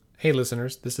Hey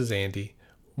listeners, this is Andy.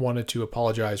 Wanted to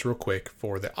apologize real quick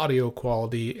for the audio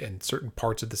quality in certain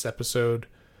parts of this episode.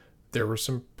 There were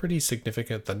some pretty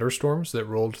significant thunderstorms that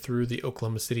rolled through the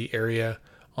Oklahoma City area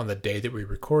on the day that we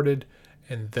recorded,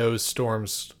 and those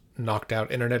storms knocked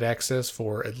out internet access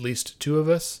for at least two of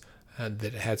us, and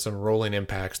that had some rolling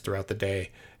impacts throughout the day,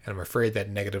 and I'm afraid that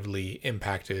negatively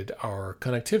impacted our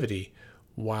connectivity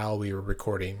while we were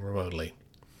recording remotely.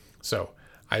 So,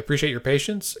 I appreciate your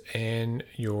patience and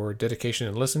your dedication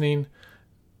in listening.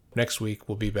 Next week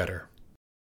will be better.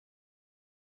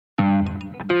 Hey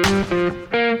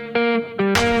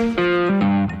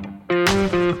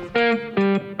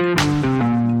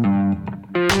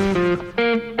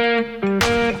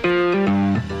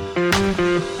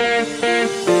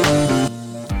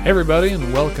everybody,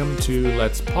 and welcome to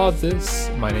Let's Pause This.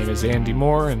 My name is Andy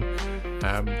Moore, and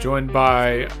I'm joined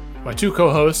by my two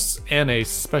co-hosts and a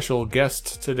special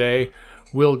guest today.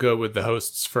 We'll go with the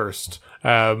hosts first.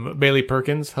 Bailey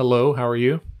Perkins, hello, how are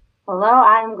you? Hello,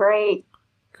 I'm great.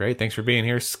 Great, thanks for being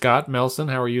here. Scott Melson,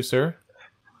 how are you, sir?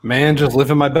 Man, just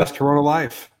living my best Corona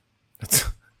life.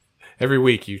 Every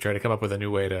week you try to come up with a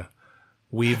new way to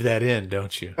weave that in,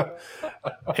 don't you?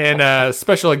 And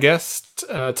special guest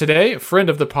today, a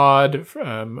friend of the pod,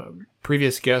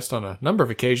 previous guest on a number of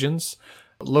occasions,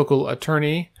 local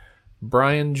attorney,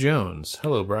 Brian Jones.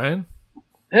 Hello, Brian.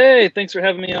 Hey, thanks for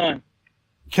having me on.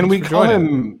 Can we call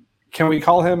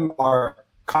him our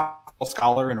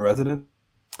scholar in residence?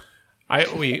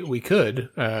 We could.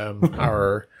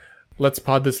 Our Let's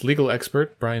Pod This legal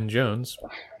expert, Brian Jones.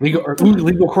 Legal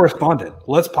correspondent.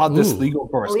 Let's pod this legal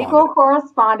correspondent. Legal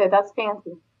correspondent. That's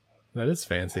fancy. That is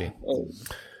fancy.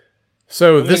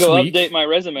 So I'm this gonna week, update my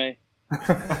resume.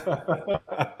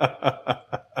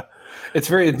 Now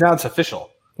it's official.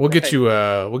 we'll get you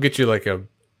like a.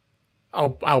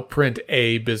 I'll print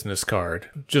a business card,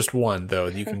 just one though,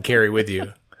 that you can carry with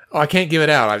you. Oh, I can't give it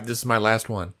out. This is my last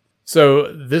one.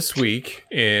 So this week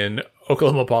in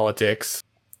Oklahoma politics,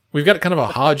 we've got kind of a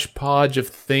hodgepodge of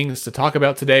things to talk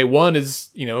about today. One is,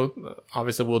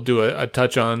 obviously we'll do a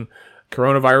touch on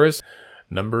coronavirus.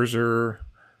 Numbers are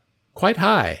quite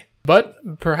high,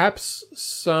 but perhaps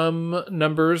some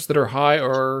numbers that are high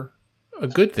are a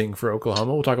good thing for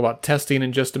Oklahoma. We'll talk about testing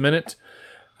in just a minute.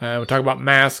 We'll talk about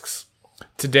masks.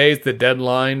 Today is the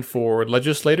deadline for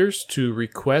legislators to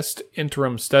request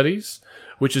interim studies,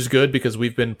 which is good because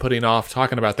we've been putting off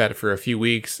talking about that for a few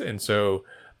weeks. And so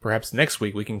perhaps next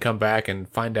week we can come back and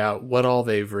find out what all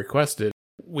they've requested.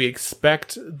 We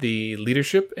expect the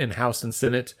leadership in House and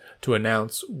Senate to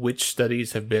announce which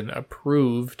studies have been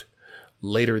approved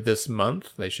later this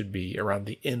month. They should be around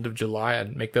the end of July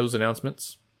and make those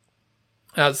announcements.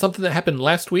 Something that happened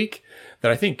last week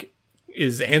that I think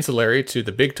is ancillary to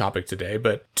the big topic today,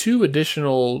 but two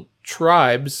additional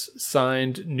tribes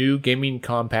signed new gaming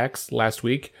compacts last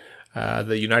week.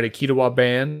 The United Kiowa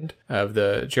Band of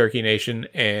the Cherokee Nation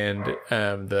and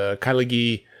the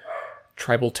Kailage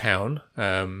Tribal Town.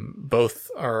 Both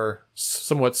are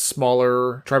somewhat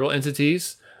smaller tribal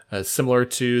entities, similar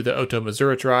to the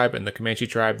Oto-Missouri tribe and the Comanche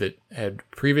tribe that had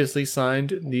previously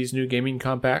signed these new gaming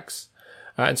compacts.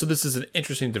 And so this is an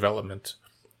interesting development.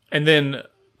 And then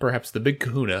perhaps the big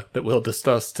kahuna that we'll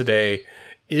discuss today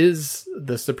is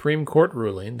the Supreme Court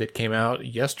ruling that came out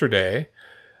yesterday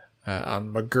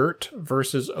on McGirt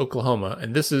versus Oklahoma.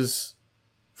 And this is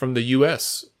from the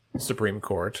U.S. Supreme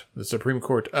Court, the Supreme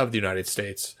Court of the United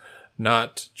States,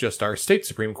 not just our state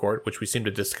Supreme Court, which we seem to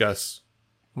discuss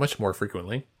much more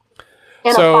frequently.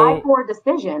 And a 5-4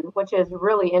 decision, which is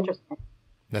really interesting.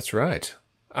 That's right.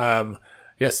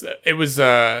 Yes, it was.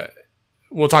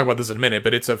 We'll talk about this in a minute,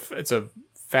 but it's a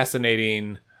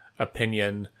fascinating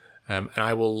opinion. And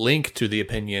I will link to the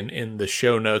opinion in the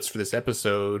show notes for this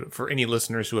episode for any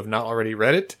listeners who have not already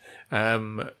read it.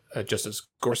 Justice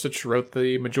Gorsuch wrote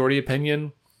the majority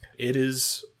opinion. It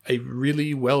is a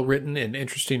really well-written and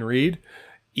interesting read,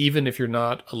 even if you're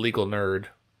not a legal nerd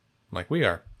like we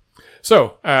are.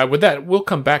 So with that, we'll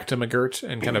come back to McGirt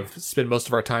and kind of spend most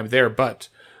of our time there. But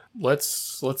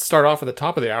let's start off at the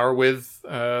top of the hour with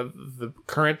the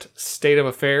current state of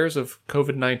affairs of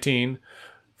COVID-19.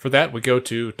 For that, we go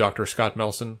to Dr. Scott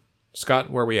Melson.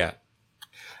 Scott, where are we at?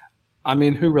 I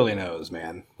mean, who really knows,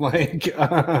 man? We've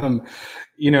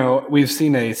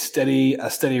seen a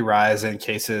steady rise in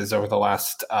cases over the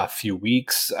last few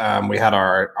weeks. We had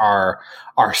our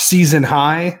season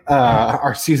high,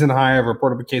 of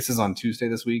reportable cases on Tuesday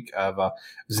this week of it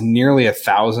was nearly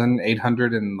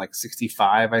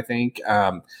 1,865, I think.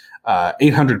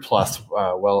 800 plus,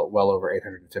 well over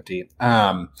 850.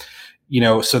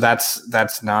 So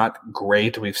that's not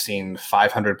great. We've seen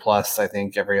 500 plus, I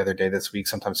think, every other day this week,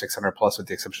 sometimes 600 plus with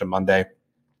the exception of Monday.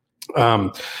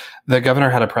 The governor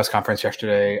had a press conference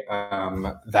yesterday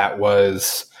that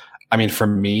was, for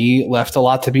me, left a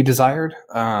lot to be desired.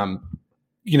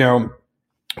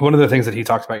 One of the things that he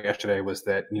talked about yesterday was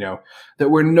that, that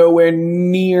we're nowhere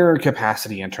near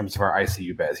capacity in terms of our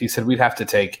ICU beds. He said we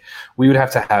would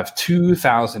have to have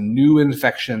 2,000 new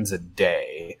infections a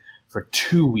day for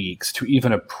 2 weeks to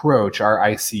even approach our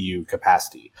ICU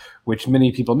capacity, which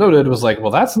many people noted was like,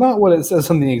 well, that's not what it says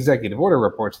on the executive order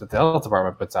reports that the health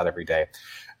department puts out every day.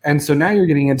 And so now you're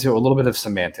getting into a little bit of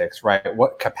semantics, right?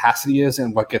 What capacity is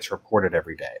and what gets reported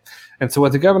every day. And so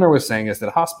what the governor was saying is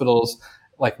that hospitals,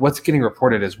 like what's getting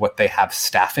reported is what they have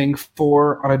staffing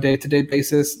for on a day-to-day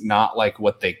basis, not like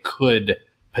what they could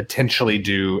potentially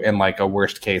do in like a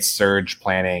worst case surge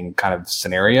planning kind of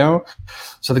scenario.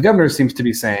 So the governor seems to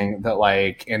be saying that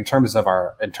like in terms of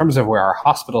where our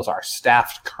hospitals are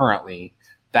staffed currently,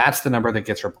 that's the number that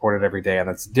gets reported every day. And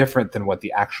that's different than what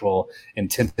the actual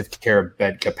intensive care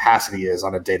bed capacity is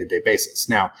on a day-to-day basis.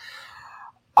 Now,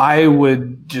 I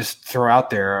would just throw out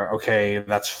there, okay,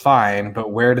 that's fine,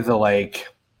 but where does the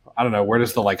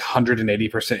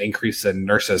 180% increase in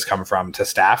nurses come from to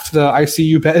staff the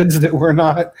ICU beds that we're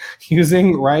not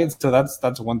using, right? So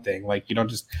that's one thing. Like you don't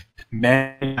just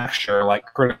manufacture like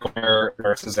critical care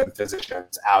nurses and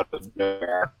physicians out of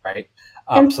nowhere, right?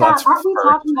 And so aren't we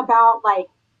talking about like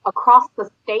across the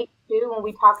state too when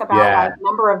we talk about like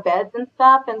number of beds and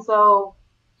stuff? And so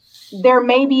there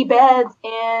may be beds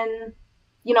in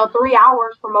 3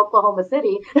 hours from Oklahoma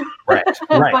City. Right.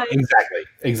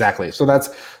 Exactly. So that's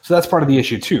part of the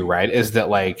issue too, right? Is that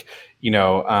like,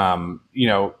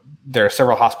 there are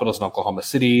several hospitals in Oklahoma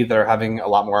City that are having a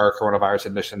lot more coronavirus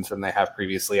admissions than they have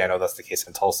previously. I know that's the case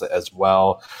in Tulsa as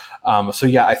well. So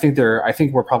yeah, I think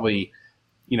we're probably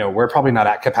not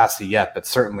at capacity yet, but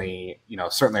certainly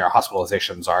our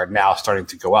hospitalizations are now starting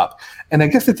to go up. And I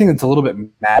guess the thing that's a little bit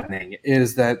maddening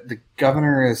is that the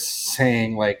governor is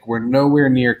saying like, we're nowhere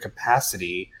near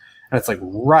capacity. And it's like,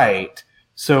 right.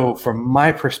 So from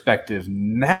my perspective,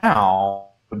 now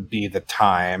would be the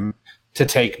time to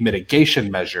take mitigation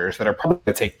measures that are probably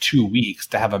going to take 2 weeks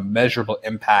to have a measurable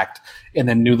impact in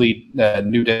the new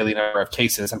daily number of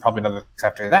cases, and probably another weeks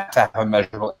after that to have a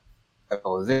measurable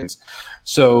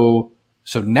So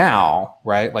now,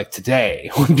 right, like today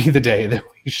would be the day that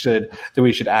we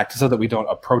should act so that we don't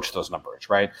approach those numbers,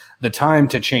 right? The time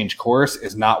to change course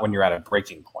is not when you're at a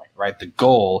breaking point, right? The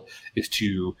goal is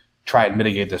to try and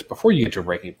mitigate this before you get to a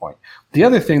breaking point. The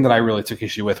other thing that I really took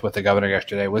issue with the governor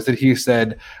yesterday was that he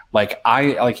said,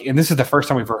 and this is the first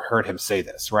time we've ever heard him say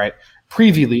this, right?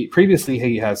 Previously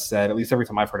he has said, at least every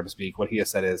time I've heard him speak, what he has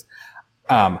said is,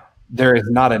 there is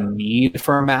not a need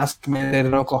for a mask mandate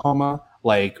in Oklahoma.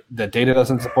 Like the data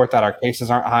doesn't support that. Our cases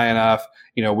aren't high enough.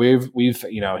 We've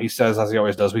he says, as he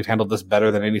always does, we've handled this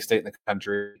better than any state in the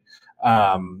country.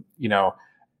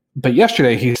 But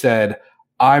yesterday he said,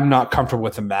 I'm not comfortable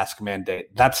with a mask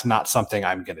mandate. That's not something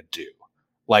I'm going to do.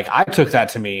 Like I took that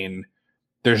to mean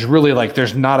there's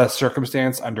not a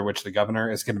circumstance under which the governor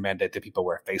is going to mandate that people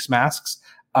wear face masks.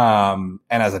 And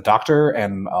as a doctor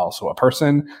and also a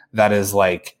person, that is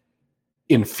like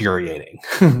infuriating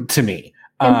to me.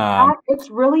 In fact, it's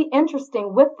really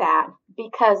interesting with that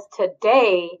because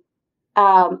today,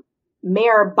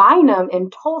 Mayor Bynum in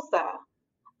Tulsa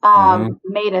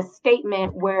made a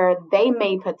statement where they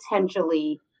may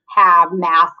potentially have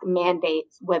mask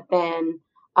mandates within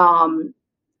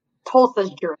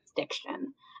Tulsa's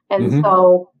jurisdiction. And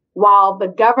so while the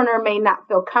governor may not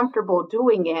feel comfortable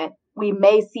doing it, we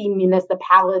may see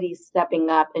municipalities stepping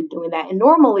up and doing that. And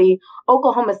normally,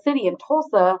 Oklahoma City and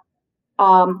Tulsa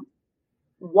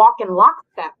walk in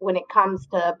lockstep when it comes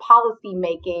to policy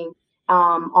making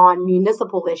on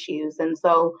municipal issues. And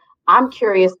so I'm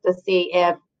curious to see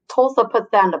if Tulsa puts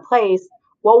that into place,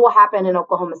 what will happen in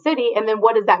Oklahoma City? And then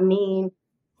what does that mean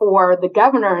for the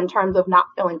governor in terms of not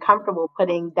feeling comfortable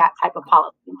putting that type of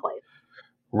policy in place?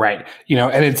 Right.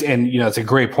 It's a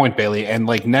great point, Bailey. And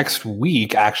like next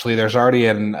week, actually, there's already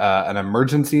an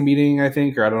emergency meeting, I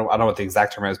think, or I don't know what the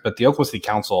exact term is, but the Oklahoma City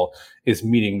Council is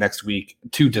meeting next week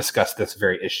to discuss this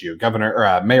very issue.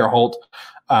 Mayor Holt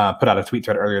put out a tweet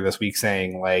thread earlier this week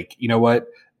saying like, you know what,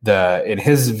 in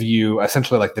his view,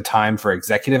 essentially like the time for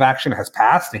executive action has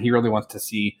passed, and he really wants to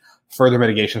see further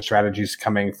mitigation strategies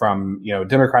coming from,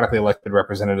 democratically elected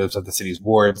representatives of the city's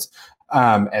wards.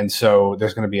 And so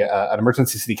there's going to be an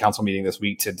emergency city council meeting this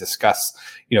week to discuss,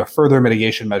 further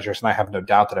mitigation measures. And I have no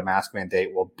doubt that a mask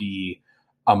mandate will be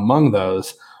among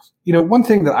those. One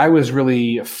thing that I was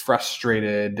really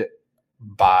frustrated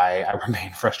I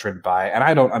remain frustrated by, and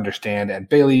I don't understand. And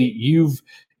Bailey,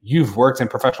 you've worked in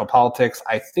professional politics.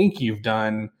 I think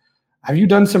have you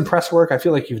done some press work? I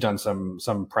feel like you've done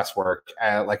some press work,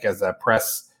 like as a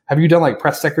press. Have you done like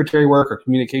press secretary work or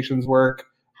communications work?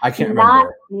 I can't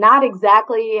remember. Not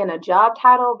exactly in a job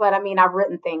title, but I mean, I've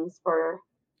written things for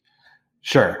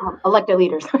elected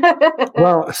leaders.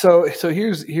 Well, so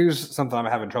here's something I'm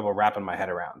having trouble wrapping my head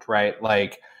around, right?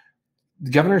 Like,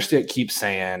 Governor Stitt keeps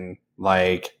saying,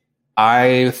 like,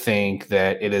 I think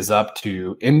that it is up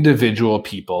to individual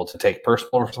people to take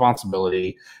personal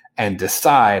responsibility and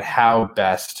decide how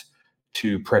best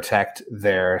to protect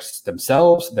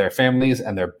themselves, their families,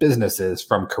 and their businesses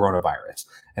from coronavirus.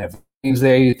 And if it means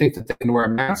they think that they can wear a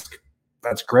mask,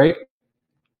 that's great.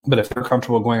 But if they're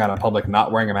comfortable going out in public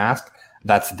not wearing a mask,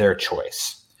 that's their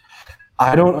choice.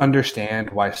 I don't understand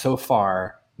why so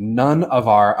far none of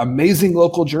our amazing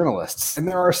local journalists, and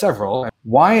there are several,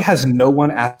 why has no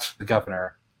one asked the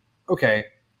governor, okay,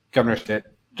 Governor Stitt,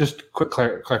 just quick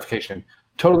clarification,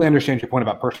 totally understand your point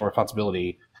about personal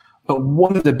responsibility, but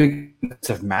one of the big benefits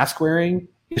of mask wearing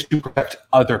is to protect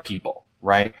other people,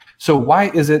 right? So why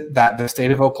is it that the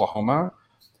state of Oklahoma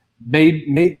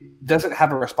doesn't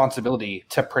have a responsibility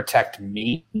to protect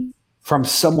me from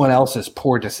someone else's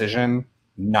poor decision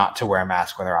not to wear a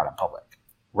mask when they're out in public,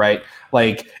 right?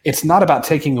 Like, it's not about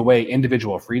taking away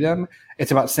individual freedom.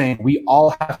 It's about saying we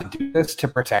all have to do this to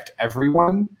protect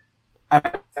everyone.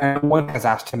 And no one has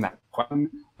asked him that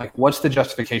question. Like, what's the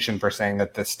justification for saying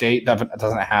that the state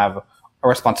doesn't have a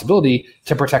responsibility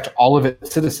to protect all of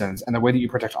its citizens, and the way that you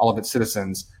protect all of its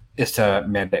citizens is to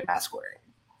mandate mask wearing?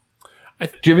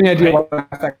 Do you have any idea what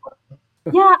that question?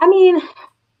 Yeah, I mean,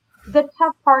 the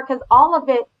tough part, because all of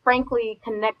it, frankly,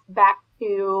 connects back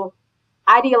to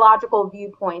ideological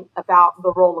viewpoints about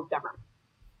the role of government.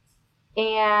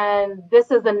 And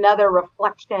this is another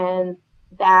reflection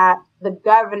that the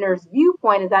governor's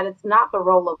viewpoint is that it's not the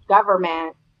role of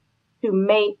government to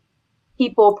make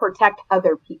people protect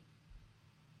other people.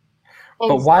 And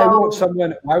but why won't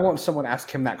someone ask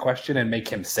him that question and make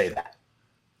him say that?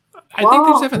 I think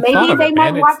they just haven't thought of it. Maybe they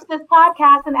might watch this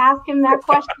podcast and ask him that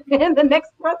question in the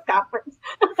next press conference.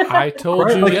 I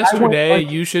told you yesterday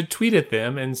you should tweet at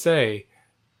them and say,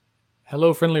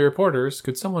 "Hello, friendly reporters.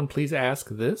 Could someone please ask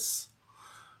this?"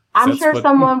 I'm sure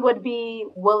someone would be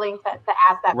willing to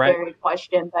ask that very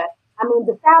question. But I mean,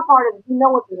 the sad part is, you know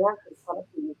what the answer is going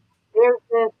to be. There's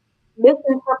this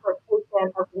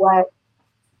misinterpretation of what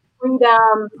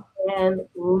freedom and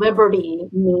liberty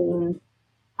means.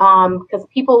 Because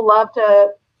people love to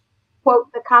quote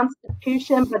the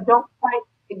Constitution, but don't quite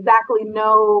exactly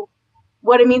know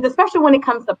what it means, especially when it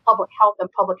comes to public health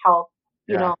and public health,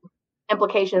 you know,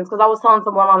 implications. Because I was telling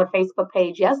someone on a Facebook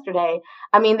page yesterday,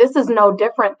 I mean, this is no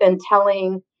different than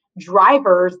telling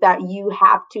drivers that you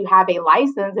have to have a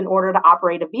license in order to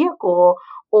operate a vehicle,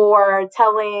 or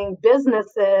telling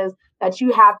businesses that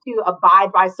you have to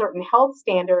abide by certain health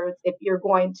standards if you're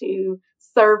going to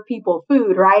serve people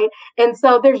food, right? And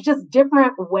so there's just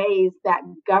different ways that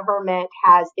government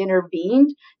has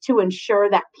intervened to ensure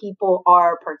that people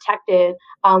are protected,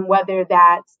 whether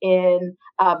that's in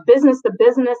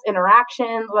business-to-business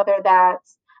interactions, whether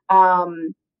that's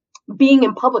being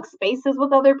in public spaces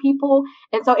with other people.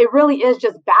 And so it really is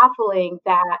just baffling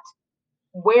that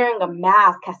wearing a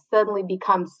mask has suddenly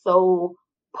become so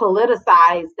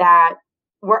politicized that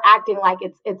we're acting like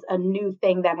it's a new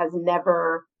thing that has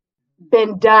never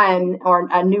been done, or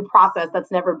a new process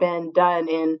that's never been done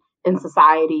in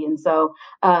society. And so,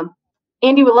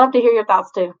 Andy, would love to hear your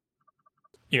thoughts too.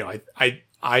 You know,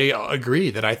 I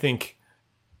agree that I think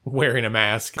wearing a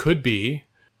mask could be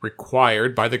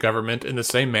required by the government in the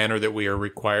same manner that we are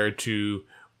required to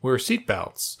wear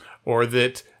seatbelts, or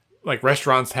that like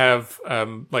restaurants have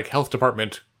like health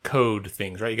department code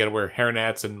things, right? You got to wear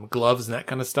hairnets and gloves and that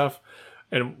kind of stuff.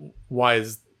 And why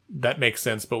is that makes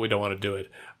sense, but we don't want to do it?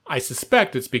 I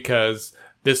suspect it's because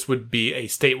this would be a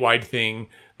statewide thing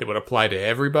that would apply to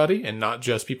everybody and not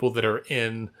just people that are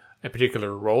in a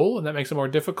particular role, and that makes it more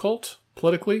difficult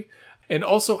politically. And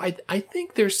also, I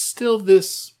think there's still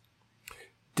this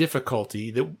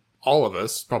difficulty that all of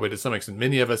us, probably to some extent,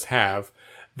 many of us have,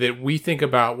 that we think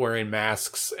about wearing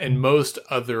masks and most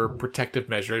other protective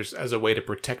measures as a way to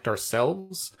protect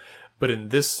ourselves. But in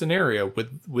this scenario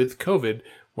with COVID,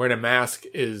 wearing a mask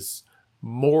is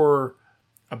more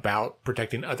about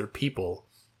protecting other people.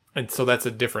 And so that's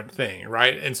a different thing,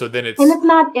 right? And so then it's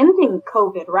not ending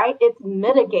COVID, right? It's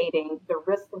mitigating the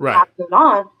risk of passing it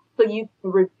on so you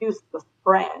can reduce the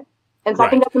spread. And so I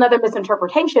think that's another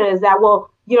misinterpretation, is that, well,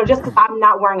 you know, just because I'm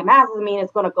not wearing a mask doesn't mean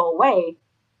it's going to go away,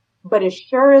 but it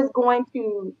sure is going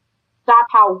to stop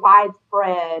how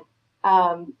widespread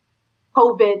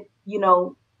COVID,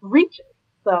 reaches.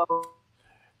 So.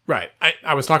 Right.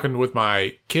 I was talking with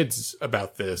my kids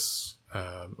about this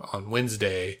on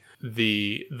Wednesday.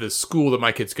 The school that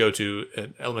my kids go to,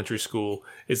 an elementary school,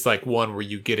 is like one where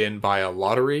you get in by a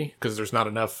lottery because there's not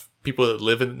enough people that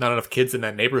live in, not enough kids in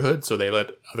that neighborhood, so they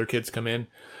let other kids come in.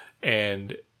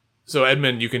 And so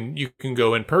Edmond, you can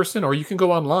go in person or you can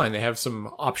go online. They have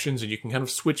some options and you can kind of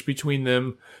switch between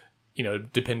them,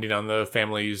 depending on the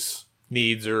family's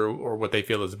needs or what they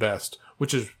feel is best,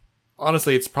 which is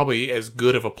honestly, it's probably as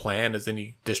good of a plan as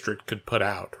any district could put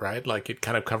out, right? Like it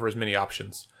kind of covers many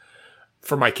options.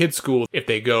 For my kids' school, if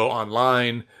they go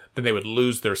online, then they would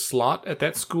lose their slot at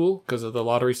that school because of the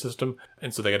lottery system.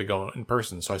 And so they got to go in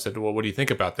person. So I said, well, what do you think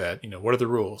about that? What are the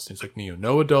rules? He's like,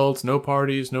 no adults, no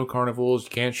parties, no carnivals. You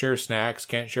can't share snacks,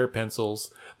 can't share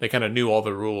pencils. They kind of knew all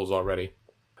the rules already.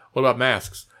 What about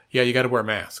masks? Yeah, you got to wear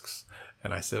masks.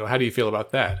 And I said, well, how do you feel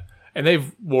about that? And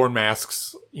they've worn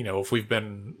masks, if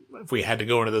we had to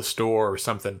go into the store or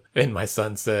something. And my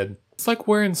son said, it's like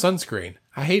wearing sunscreen.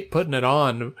 I hate putting it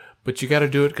on, but you got to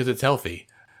do it because it's healthy.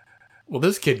 Well,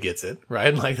 this kid gets it,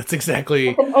 right? Like that's exactly.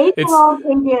 An 8-year-old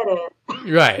can get it.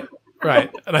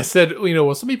 Right. And I said,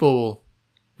 well, some people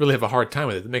really have a hard time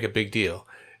with it. They make a big deal.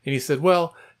 And he said,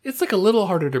 well, it's like a little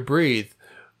harder to breathe,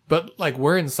 but like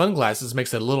wearing sunglasses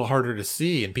makes it a little harder to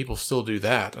see, and people still do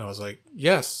that. And I was like,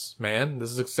 yes, man,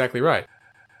 this is exactly right.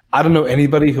 I don't know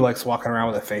anybody who likes walking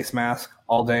around with a face mask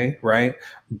all day, right?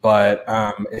 But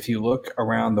if you look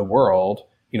around the world,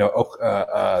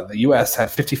 the U.S. had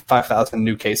 55,000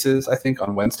 new cases, I think,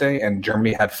 on Wednesday, and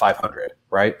Germany had 500,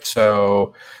 right?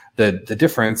 So the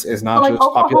difference is not just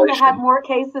Oklahoma population. had more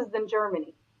cases than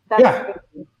Germany. That's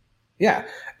crazy. Yeah,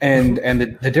 and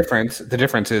the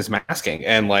difference is masking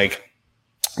and like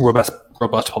robust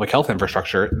public health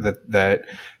infrastructure that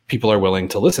people are willing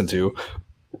to listen to.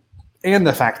 And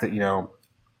the fact that,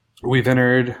 we've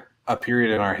entered a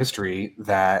period in our history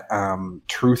that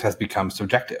truth has become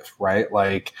subjective, right?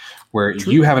 Like where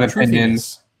you have an opinion,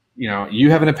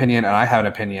 you have an opinion and I have an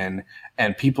opinion,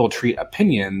 and people treat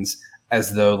opinions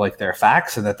as though like they're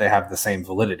facts and that they have the same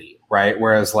validity, right?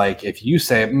 Whereas like if you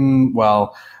say,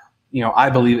 I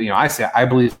believe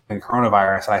in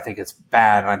coronavirus and I think it's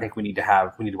bad and I think we need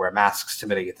to wear masks to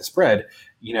mitigate the spread,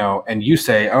 and you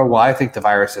say, oh, well, I think the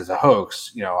virus is a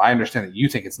hoax. I understand that you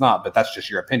think it's not, but that's just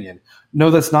your opinion.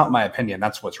 No, that's not my opinion.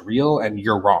 That's what's real and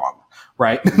you're wrong.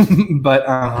 Right. But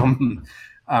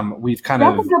we've kind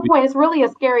of. That's a good point. It's really a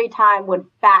scary time when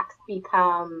facts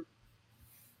become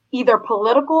either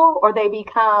political or they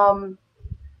become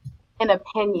an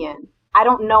opinion. I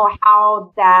don't know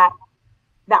how that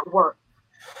works.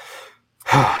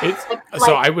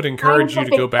 So I would encourage you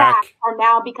to go back. Are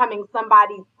now becoming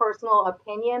somebody's personal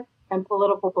opinion and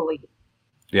political belief.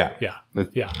 Yeah.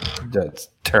 That's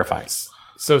terrifying.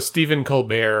 So Stephen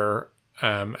Colbert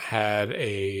had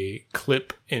a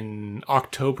clip in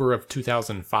October of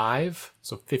 2005,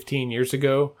 so 15 years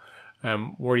ago,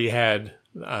 where he had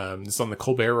this on the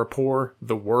Colbert Report.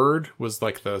 The word was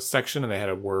like the section, and they had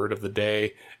a word of the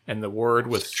day, and the word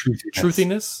was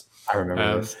truthiness. I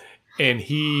remember this. And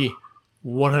he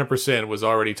 100% was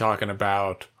already talking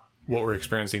about what we're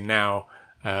experiencing now.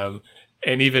 And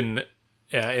even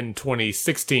in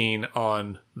 2016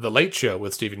 on The Late Show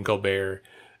with Stephen Colbert,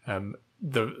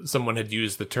 someone had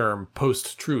used the term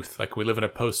post-truth, like we live in a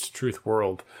post-truth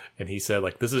world. And he said,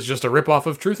 like, this is just a ripoff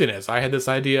of truthiness. I had this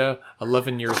idea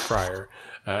 11 years prior.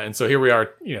 And so here we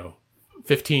are,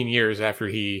 15 years after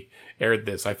he aired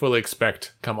this. I fully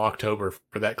expect come October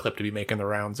for that clip to be making the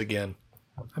rounds again.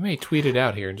 I may tweet it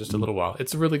out here in just a little while.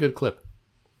 It's a really good clip.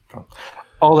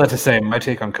 All that to say, my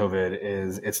take on COVID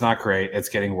is it's not great. It's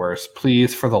getting worse.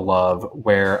 Please, for the love,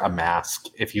 wear a mask.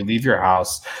 If you leave your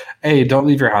house, don't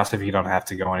leave your house if you don't have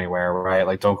to go anywhere, right?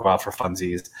 Like, don't go out for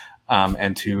funsies.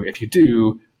 And two, if you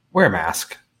do, wear a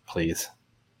mask, please.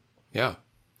 Yeah.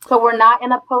 So we're not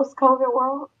in a post-COVID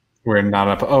world? We're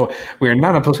not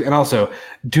and also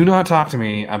do not talk to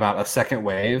me about a second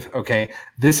wave. Okay.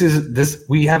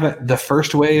 The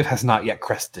first wave has not yet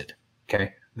crested.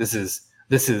 Okay. This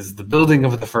is the building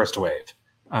of the first wave.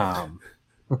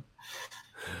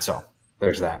 So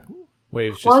there's that.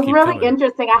 Waves just well, it's really coming.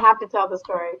 Interesting. I have to tell the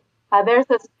story. There's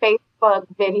this Facebook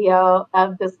video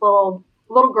of this little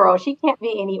girl. She can't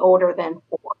be any older than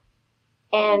 4.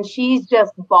 And she's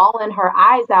just bawling her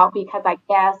eyes out because I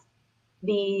guess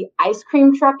the ice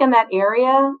cream truck in that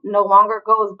area no longer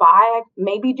goes by,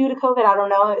 maybe due to COVID. I don't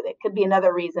know. It could be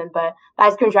another reason, but the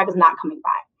ice cream truck is not coming by.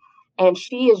 And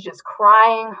she is just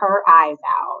crying her eyes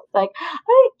out. like,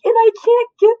 I can't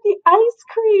get the ice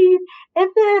cream. And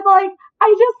then like,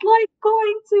 I just like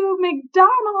going to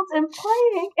McDonald's and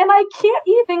playing, and I can't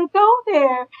even go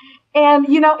there. And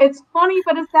it's funny,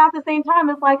 but it's sad at the same time.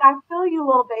 It's like, I feel you,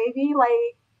 little baby. Like,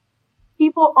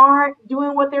 people aren't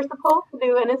doing what they're supposed to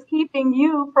do, and it's keeping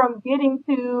you from getting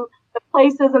to the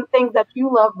places and things that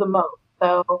you love the most.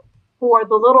 So for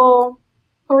the little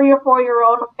 3 or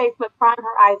 4-year-old on Facebook crying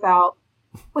her eyes out,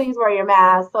 please wear your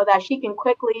mask so that she can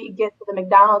quickly get to the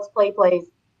McDonald's place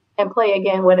and play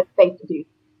again when it's safe to do.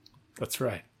 That's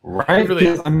right. Right.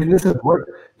 Really, I mean, this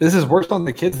is worse on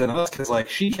the kids than us, because like,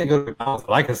 she can't go to McDonald's,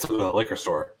 but I can still go to the liquor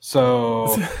store.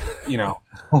 So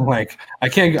like, I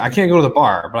can't go to the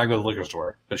bar, but I go to the liquor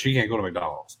store. But she can't go to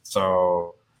McDonald's.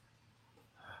 So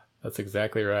that's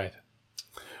exactly right.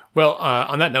 Well,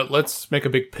 on that note, let's make a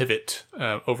big pivot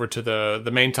over to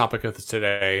the main topic of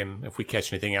today. And if we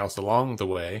catch anything else along the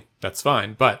way, that's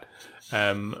fine. But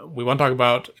we want to talk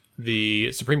about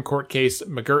the Supreme Court case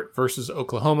McGirt versus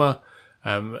Oklahoma.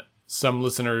 Some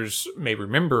listeners may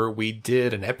remember we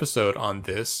did an episode on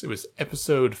this. It was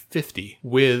episode 50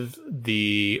 with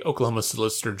the Oklahoma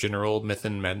Solicitor General,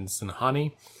 Mithun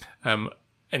Madsen-Hani.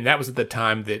 And that was at the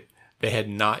time that they had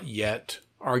not yet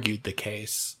argued the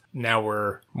case. Now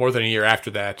we're more than a year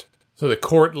after that. So the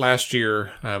court last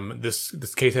year,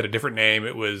 this case had a different name.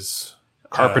 It was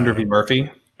Carpenter v.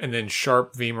 Murphy. And then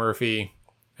Sharp v. Murphy.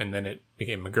 And then it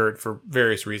became McGirt for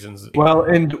various reasons. Well,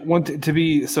 and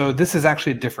so this is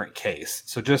actually a different case.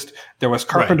 So there was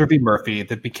Carpenter v. Murphy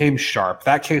that became Sharp.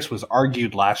 That case was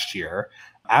argued last year.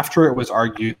 After it was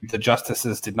argued, the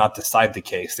justices did not decide the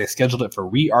case. They scheduled it for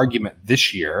re-argument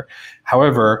this year.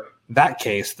 However, that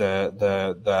case,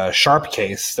 the Sharp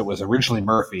case that was originally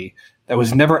Murphy, that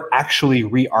was never actually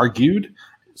re-argued.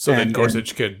 So that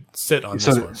Gorsuch could sit on this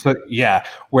one. So, yeah.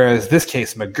 Whereas this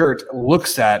case, McGirt,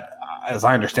 looks at, as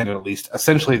I understand it at least,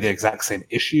 essentially the exact same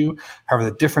issue. However,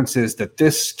 the difference is that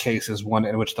this case is one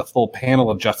in which the full panel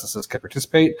of justices could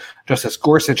participate. Justice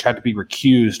Gorsuch had to be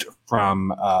recused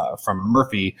from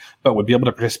Murphy, but would be able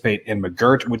to participate in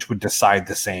McGirt, which would decide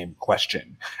the same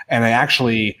question. And they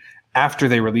actually, after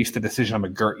they released the decision on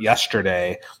McGirt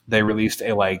yesterday, they released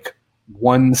a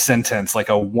one sentence, a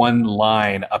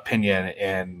 1-line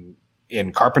opinion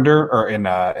in Carpenter, or in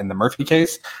the Murphy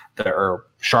case, or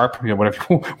Sharp, whatever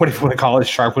you want to call it.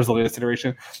 Sharp was the latest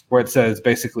iteration, where it says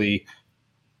basically,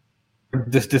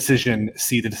 this decision,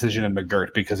 see the decision in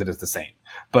McGirt because it is the same,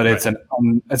 but it's an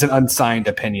unsigned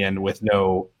opinion with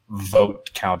no vote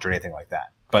count or anything like that.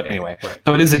 But anyway,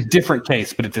 so it is a different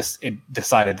case, but it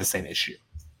decided the same issue.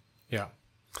 Yeah.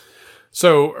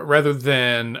 So rather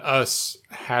than us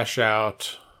hash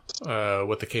out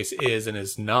what the case is and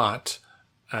is not,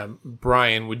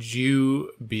 Brian, would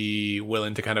you be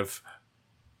willing to kind of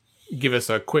give us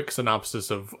a quick synopsis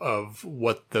of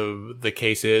what the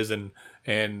case is and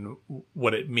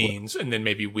what it means, and then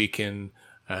maybe we can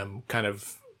kind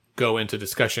of go into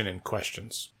discussion and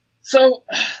questions? So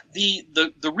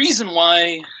the reason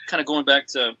why, kind of going back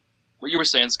to what you were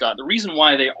saying, Scott, the reason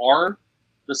why they are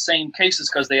the same case is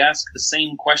because they ask the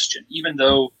same question, even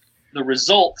though the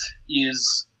result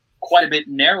is quite a bit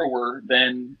narrower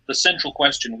than the central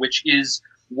question, which is,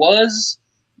 was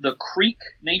the Creek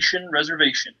Nation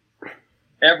Reservation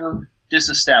ever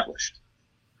disestablished?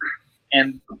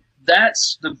 And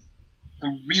that's the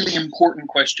really important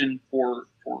question for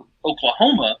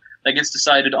Oklahoma that gets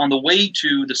decided on the way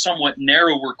to the somewhat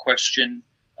narrower question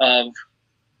of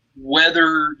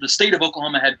whether the state of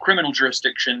Oklahoma had criminal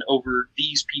jurisdiction over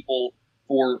these people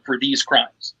for these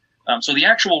crimes. So the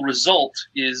actual result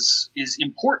is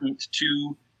important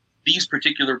to these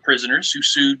particular prisoners who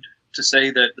sued to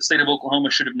say that the state of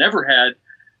Oklahoma should have never had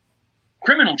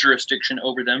criminal jurisdiction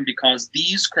over them, because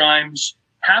these crimes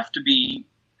have to be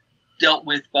dealt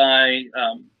with by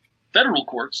federal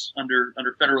courts under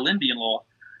federal Indian law.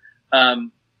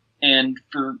 And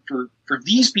for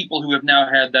these people who have now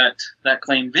had that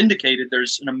claim vindicated,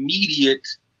 there's an immediate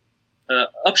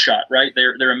upshot, right?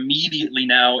 They're immediately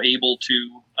now able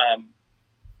to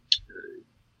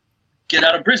get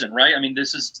out of prison, right? I mean,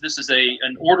 this is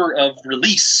an order of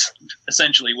release,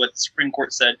 essentially, what the Supreme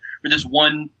Court said for this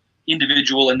one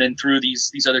individual, and then through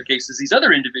these other cases, these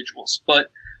other individuals.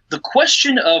 But the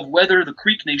question of whether the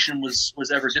Creek Nation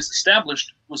was ever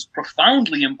disestablished was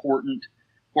profoundly important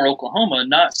for Oklahoma,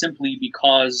 not simply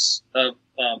because of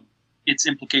its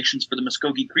implications for the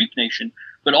Muskogee Creek Nation,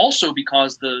 but also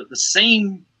because the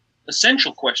same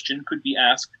essential question could be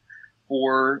asked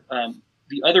for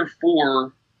the other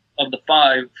 4 of the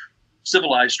 5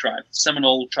 civilized tribes,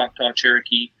 Seminole, Choctaw,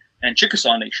 Cherokee, and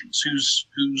Chickasaw nations,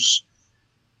 whose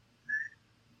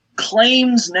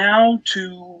claims now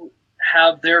to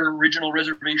have their original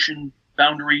reservation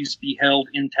boundaries be held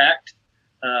intact,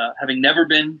 having never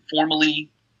been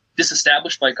formally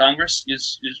disestablished by Congress,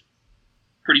 is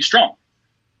pretty strong.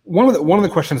 One of the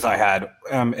questions I had,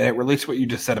 and it relates to what you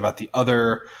just said about the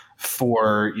other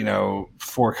four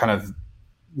kind of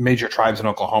major tribes in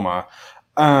Oklahoma.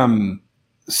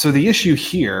 So the issue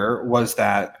here was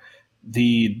that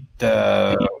the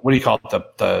what do you call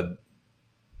it?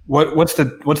 What's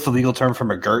the legal term for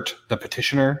McGirt? The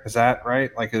petitioner, is that right?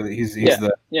 Like he's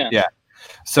yeah.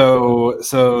 So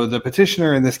the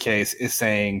petitioner in this case is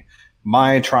saying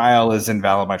my trial is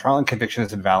invalid. My trial and conviction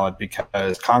is invalid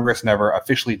because Congress never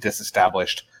officially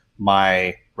disestablished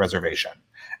my reservation.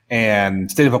 And the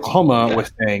state of Oklahoma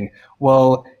was saying,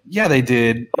 well, yeah, they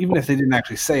did. Even if they didn't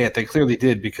actually say it, they clearly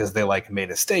did because they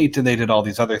made a state and they did all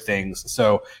these other things.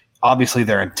 So obviously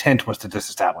their intent was to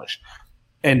disestablish.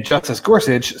 And Justice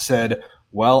Gorsuch said,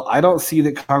 well, I don't see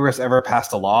that Congress ever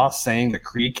passed a law saying the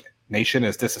Creek Nation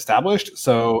is disestablished,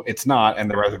 so it's not,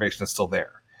 and the reservation is still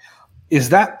there. Is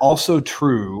that also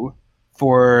true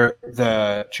for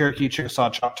the Cherokee, Chickasaw,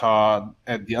 Choctaw,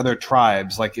 and the other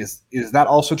tribes? Like, is that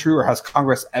also true, or has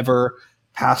Congress ever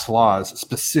passed laws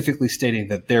specifically stating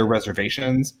that their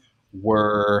reservations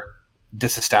were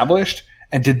disestablished?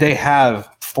 And did they have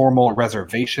formal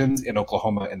reservations in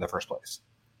Oklahoma in the first place?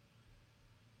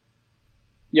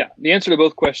 Yeah, the answer to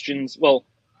both questions, well,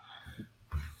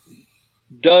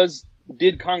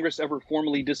 did Congress ever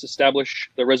formally disestablish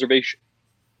the reservation?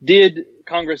 Did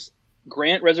Congress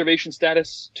grant reservation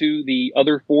status to the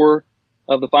other four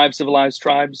of the 5 civilized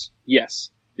tribes?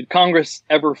 Yes. Did Congress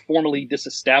ever formally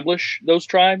disestablish those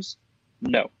tribes?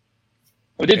 No.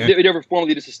 Did it ever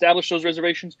formally disestablish those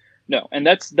reservations? No. And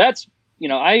that's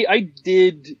I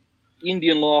did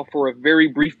Indian law for a very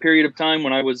brief period of time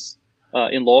when I was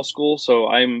in law school, so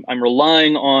I'm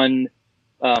relying on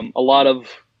a lot of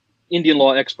Indian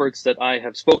law experts that I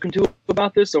have spoken to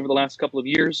about this over the last couple of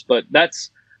years, but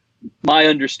that's my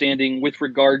understanding with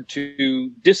regard to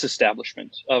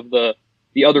disestablishment of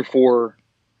the other 4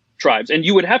 tribes. And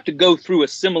you would have to go through a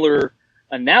similar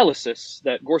analysis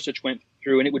that Gorsuch went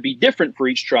through, and it would be different for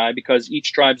each tribe because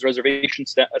each tribe's reservation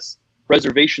status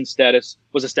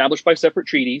was established by separate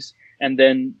treaties, and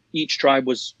then each tribe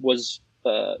was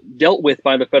dealt with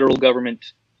by the federal government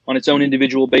on its own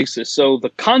individual basis. So the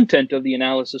content of the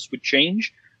analysis would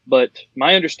change, but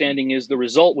my understanding is the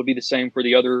result would be the same for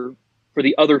the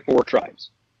other 4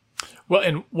 tribes. Well,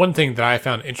 and one thing that I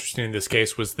found interesting in this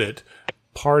case was that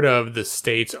part of the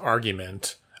state's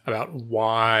argument about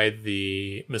why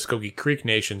the Muskogee Creek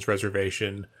Nation's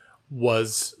reservation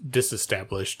was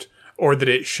disestablished, or that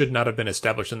it should not have been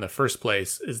established in the first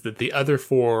place, is that the other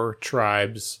 4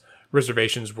 tribes'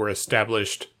 reservations were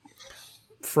established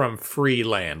from free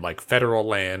land, like federal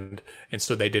land, and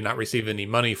so they did not receive any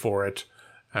money for it.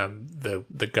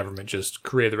 The government just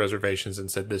created the reservations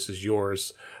and said, this is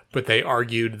yours. But they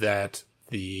argued that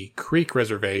the Creek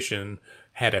Reservation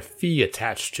had a fee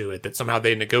attached to it, that somehow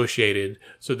they negotiated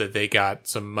so that they got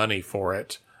some money for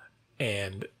it.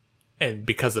 And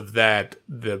because of that,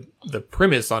 the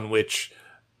premise on which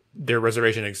their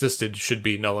reservation existed should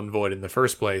be null and void in the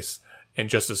first place. And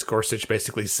Justice Gorsuch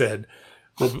basically said,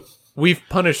 well, we've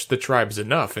punished the tribes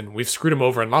enough and we've screwed them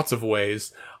over in lots of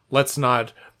ways. Let's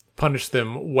not punish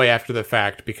them way after the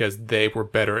fact because they were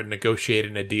better at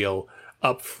negotiating a deal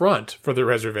up front for the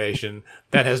reservation.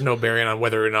 That has no bearing on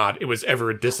whether or not it was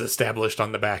ever disestablished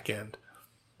on the back end.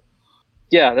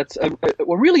 Yeah, that's a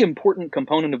really important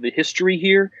component of the history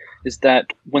here is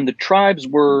that when the tribes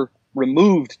were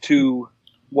removed to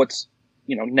what's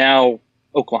now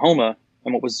Oklahoma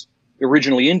and what was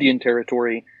originally Indian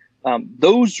territory,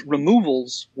 those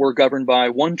removals were governed by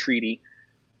one treaty.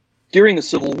 During the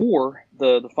Civil War,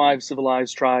 the 5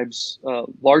 civilized tribes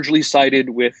largely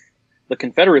sided with the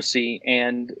Confederacy,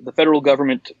 and the federal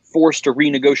government forced a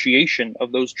renegotiation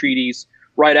of those treaties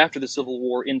right after the Civil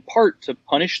War, in part to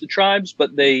punish the tribes,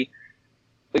 but they,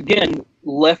 again,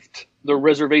 left the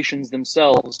reservations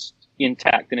themselves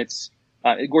intact. And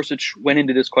Gorsuch went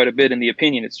into this quite a bit in the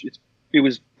opinion. It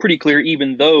was pretty clear,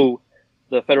 even though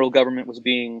the federal government was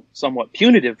being somewhat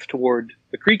punitive toward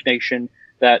the Creek Nation,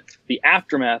 that the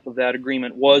aftermath of that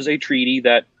agreement was a treaty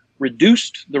that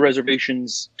reduced the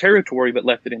reservation's territory but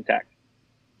left it intact.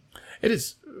 It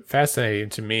is fascinating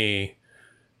to me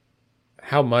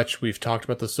how much we've talked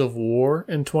about the Civil War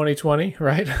in 2020,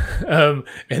 right? And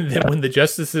then when the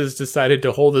justices decided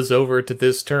to hold us over to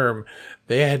this term,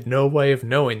 they had no way of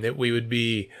knowing that we would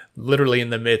be literally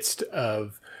in the midst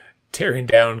of tearing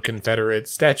down Confederate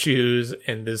statues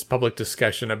and this public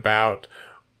discussion about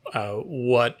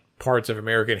what parts of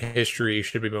American history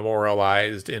should be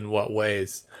memorialized in what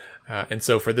ways. And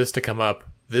so for this to come up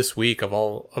this week of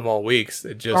all weeks,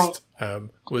 it just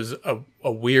was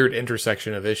a weird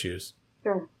intersection of issues.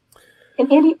 Sure.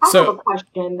 And Andy, I have a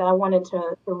question that I wanted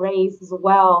to raise as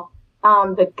well.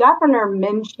 The governor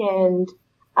mentioned,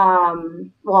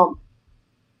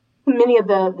 many of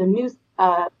the news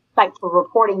sites were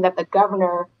reporting that the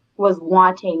governor was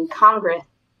wanting Congress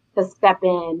to step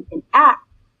in and act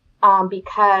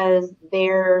because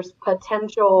there's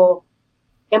potential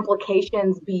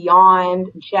implications beyond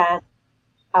just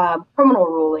criminal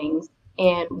rulings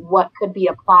and what could be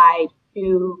applied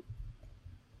to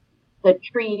the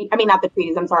treaty. I mean, not the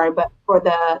treaties, I'm sorry, but for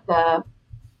the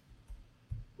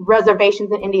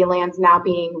reservations and Indian lands now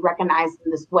being recognized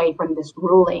in this way from this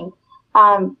ruling.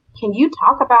 Can you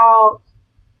talk about,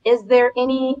 is there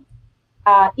any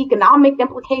economic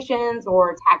implications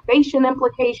or taxation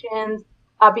implications?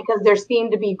 Because there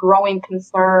seem to be growing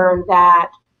concern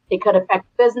that it could affect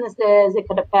businesses, it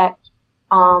could affect,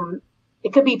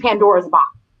 it could be Pandora's box.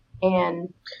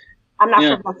 And I'm not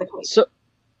sure if that's the case.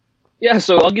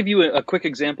 So I'll give you a quick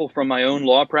example from my own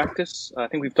law practice. I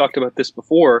think we've talked about this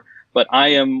before, but I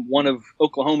am one of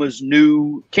Oklahoma's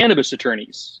new cannabis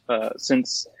attorneys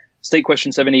since State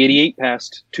Question 7088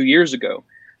 passed 2 years ago.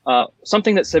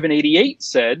 Something that 788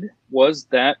 said was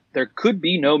that there could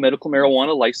be no medical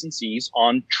marijuana licensees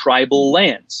on tribal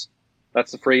lands.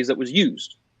 That's the phrase that was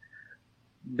used.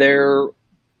 There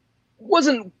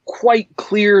wasn't quite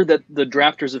clear that the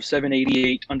drafters of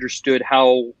 788 understood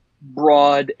how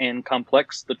broad and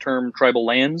complex the term tribal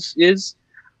lands is,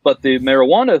 but the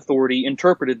Marijuana Authority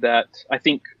interpreted that, I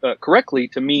think correctly,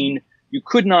 to mean you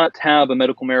could not have a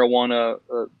medical marijuana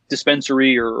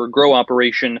dispensary or grow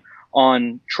operation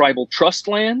on tribal trust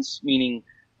lands, meaning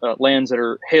lands that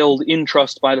are held in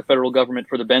trust by the federal government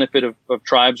for the benefit of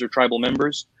tribes or tribal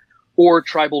members, or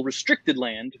tribal restricted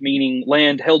land, meaning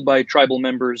land held by tribal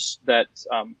members that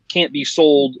can't be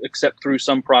sold except through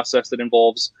some process that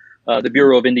involves the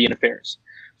Bureau of Indian Affairs.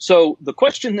 So the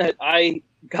question that I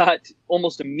got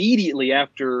almost immediately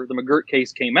after the McGirt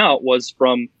case came out was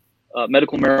from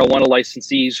medical marijuana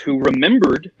licensees who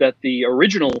remembered that the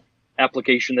original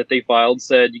application that they filed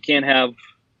said you can't have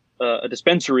a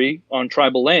dispensary on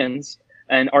tribal lands,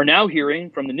 and are now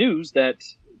hearing from the news that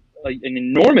an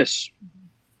enormous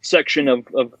section of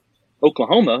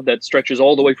Oklahoma that stretches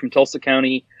all the way from Tulsa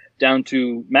County down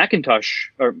to McIntosh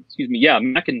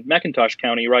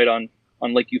County, right on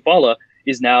Lake Eufaula,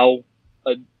 is now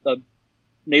a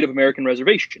Native American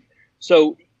reservation.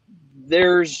 So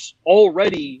there's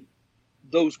already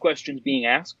those questions being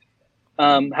asked.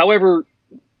 However,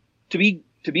 to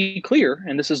be clear,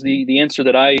 and this is the answer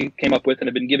that I came up with and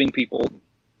have been giving people,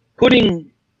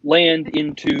 putting land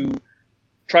into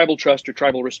tribal trust or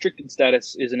tribal restricted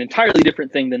status is an entirely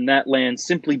different thing than that land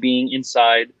simply being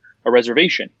inside a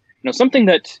reservation. Now, something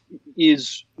that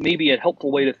is maybe a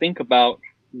helpful way to think about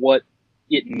what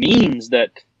it means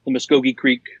that the Muskogee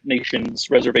Creek Nation's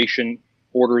reservation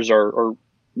borders are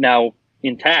now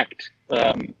intact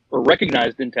or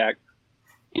recognized intact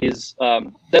is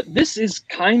that this is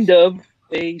kind of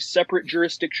a separate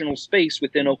jurisdictional space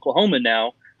within Oklahoma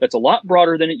now that's a lot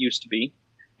broader than it used to be.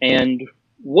 And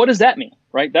what does that mean,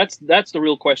 right? That's the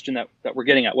real question that we're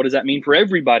getting at. What does that mean for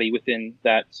everybody within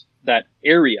that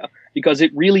area? Because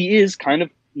it really is kind of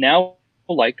now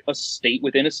like a state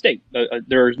within a state.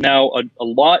 There's now a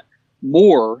lot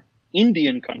more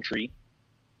Indian country,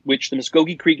 which the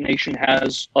Muskogee Creek Nation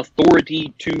has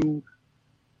authority to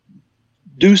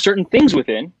do certain things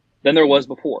within than there was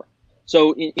before.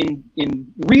 So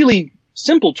in really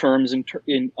simple terms,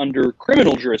 in under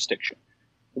criminal jurisdiction,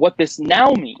 what this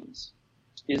now means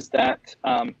is that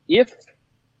if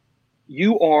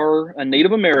you are a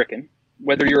Native American,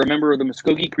 whether you're a member of the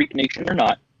Muskogee Creek Nation or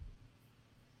not,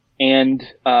 and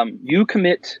you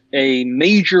commit a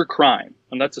major crime,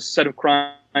 and that's a set of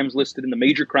crimes listed in the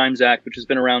Major Crimes Act, which has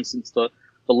been around since the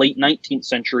late 19th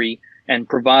century and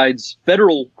provides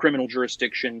federal criminal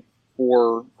jurisdiction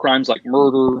for crimes like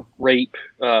murder, rape,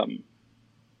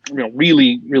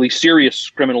 really, really serious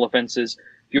criminal offenses.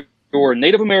 If you're a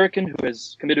Native American who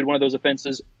has committed one of those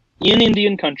offenses in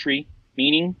Indian country,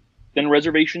 meaning within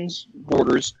reservations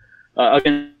borders,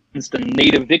 against a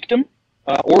Native victim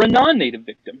or a non-Native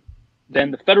victim,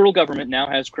 then the federal government now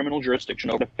has criminal jurisdiction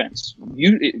over the offense.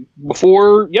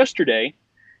 Before yesterday,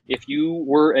 if you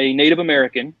were a Native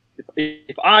American,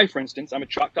 if I, for instance, I'm a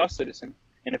Choctaw citizen,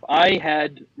 and if I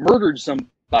had murdered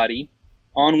somebody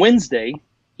on Wednesday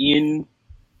in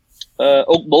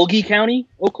Okmulgee County,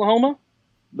 Oklahoma,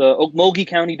 the Okmulgee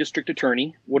County District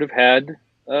Attorney would have had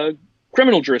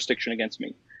criminal jurisdiction against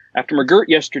me. After McGirt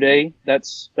yesterday,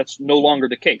 that's no longer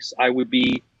the case. I would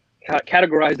be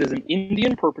categorized as an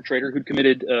Indian perpetrator who'd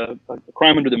committed a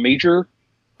crime under the Major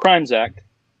Crimes Act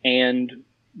and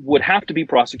would have to be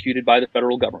prosecuted by the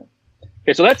federal government.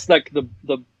 Okay, so that's like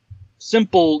the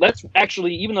simple. That's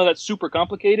actually, even though that's super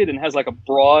complicated and has like a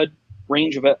broad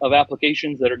range of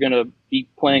applications that are going to be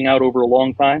playing out over a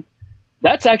long time,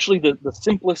 that's actually the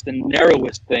simplest and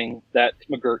narrowest thing that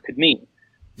McGirt could mean.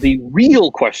 The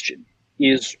real question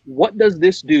is, what does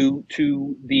this do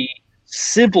to the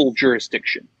civil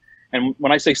jurisdiction? And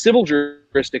when I say civil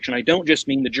jurisdiction, I don't just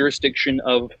mean the jurisdiction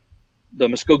of the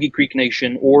Muskogee Creek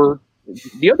Nation or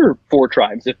the other 4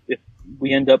 tribes. If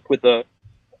we end up with a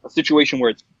situation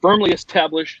where it's firmly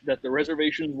established that the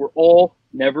reservations were all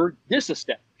never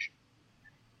disestablished,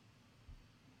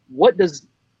 what does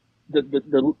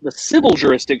the civil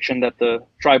jurisdiction that the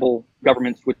tribal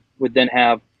governments would then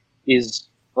have is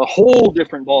a whole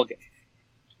different ballgame.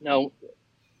 Now,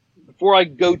 before I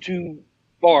go too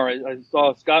far, I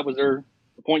saw, Scott, was there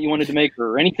a point you wanted to make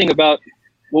or anything about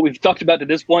what we've talked about to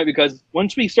this point? Because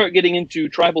once we start getting into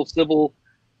tribal, civil,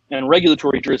 and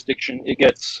regulatory jurisdiction,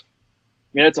 it's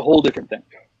a whole different thing.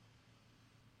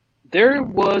 There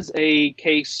was a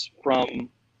case from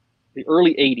the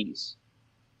early 80s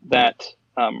that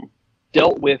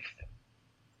dealt with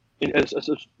a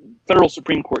federal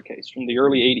Supreme Court case from the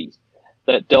early 80s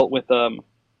that dealt with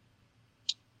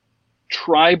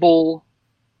tribal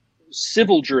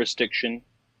civil jurisdiction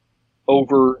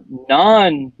over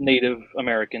non-Native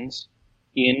Americans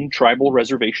in tribal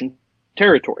reservation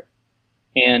territory.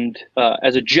 And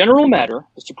as a general matter,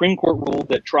 the Supreme Court ruled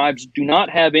that tribes do not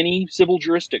have any civil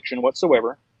jurisdiction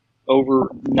whatsoever over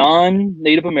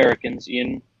non-Native Americans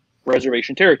in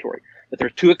reservation territory. But there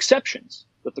are 2 exceptions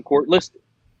that the court listed.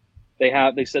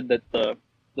 They said that the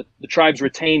tribes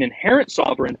retain inherent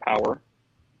sovereign power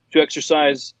to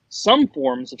exercise some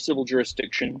forms of civil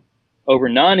jurisdiction over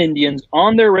non-Indians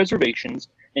on their reservations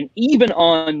and even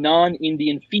on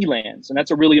non-Indian fee lands. And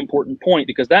that's a really important point,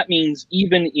 because that means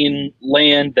even in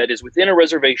land that is within a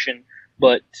reservation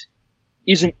but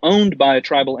isn't owned by a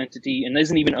tribal entity and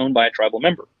isn't even owned by a tribal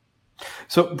member.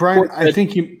 So, Brian, I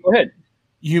think go ahead.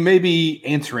 You may be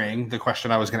answering the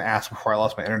question I was going to ask before I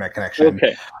lost my internet connection.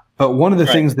 Okay. But one of the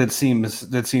things that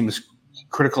seems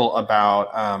critical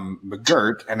about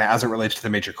McGirt, and as it relates to the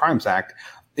Major Crimes Act,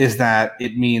 is that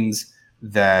it means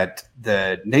that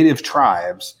the Native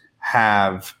tribes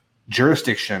have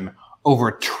jurisdiction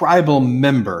over tribal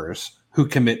members who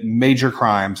commit major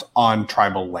crimes on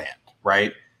tribal land,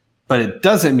 right? But it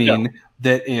doesn't mean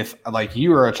that if, like,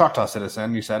 you are a Choctaw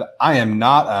citizen, you said, I am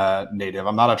not a Native,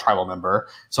 I'm not a tribal member,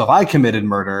 so if I committed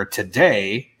murder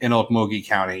today in Okmulgee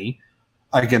County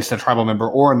against a tribal member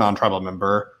or a non-tribal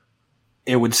member,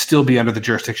 it would still be under the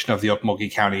jurisdiction of the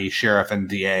Okmulgee County Sheriff and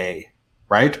DA,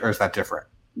 right? Or is that different?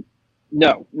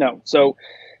 No. So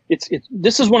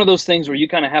this is one of those things where you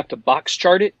kind of have to box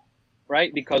chart it,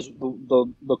 right? Because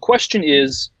the question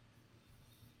is,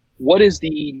 what is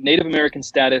the Native American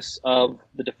status of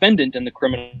the defendant in the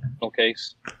criminal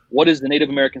case? What is the Native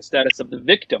American status of the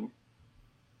victim?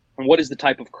 And what is the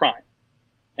type of crime?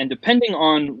 And depending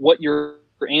on what your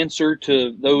answer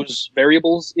to those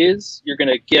variables is, you're going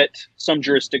to get some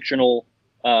jurisdictional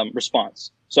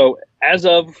response. So as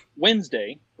of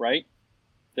Wednesday, right,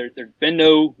 there's been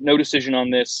no decision on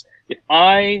this. If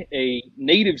I, a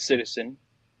Native citizen,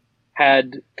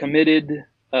 had committed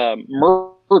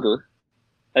murder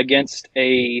against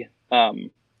a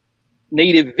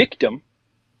Native victim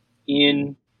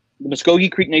in the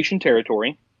Muskogee Creek Nation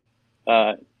territory,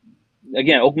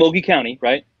 again, Okmulgee County,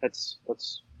 right? That's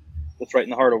right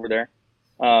in the heart over there.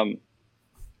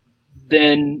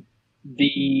 Then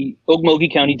the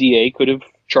Okmulgee County DA could have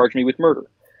charged me with murder.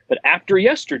 But after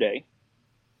yesterday,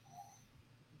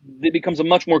 it becomes a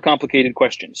much more complicated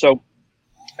question. So,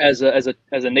 as a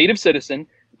Native citizen,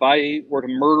 if I were to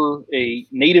murder a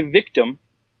Native victim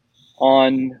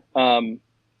on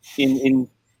in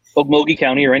Okmulgee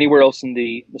County or anywhere else in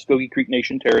the Muskogee Creek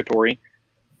Nation territory,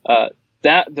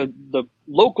 that the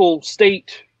local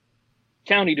state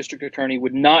county district attorney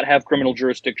would not have criminal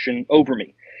jurisdiction over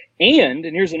me. And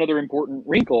here's another important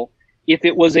wrinkle: if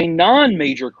it was a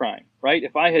non-major crime, right?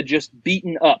 If I had just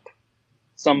beaten up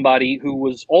somebody who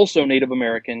was also Native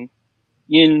American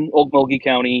in Okmulgee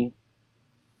County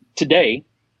today,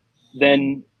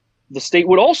 then the state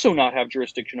would also not have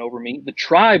jurisdiction over me. The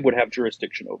tribe would have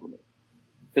jurisdiction over me.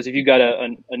 Because if you got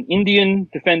an Indian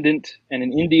defendant and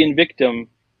an Indian victim,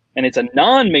 and it's a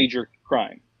non-major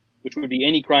crime, which would be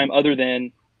any crime other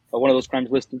than one of those crimes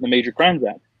listed in the Major Crimes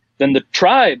Act, then the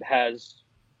tribe has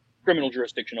criminal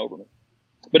jurisdiction over me.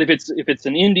 But if it's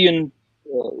an Indian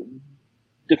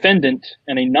defendant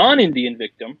and a non-Indian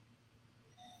victim,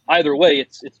 either way,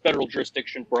 it's federal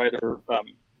jurisdiction for either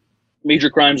major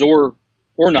crimes or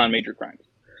non-major crimes.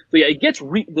 So yeah, it gets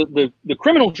the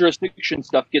criminal jurisdiction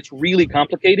stuff gets really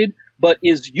complicated, but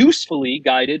is usefully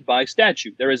guided by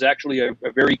statute. There is actually a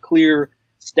very clear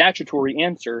statutory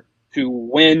answer to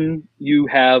when you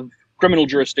have criminal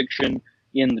jurisdiction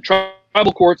in the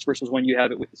tribal courts versus when you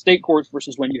have it with the state courts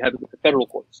versus when you have it with the federal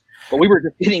courts. What we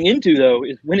were getting into though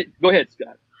is when it. Go ahead,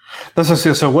 Scott.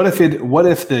 So what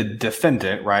if the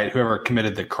defendant, right, whoever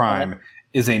committed the crime,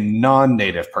 is a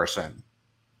non-native person,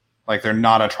 like they're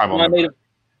not a tribal member?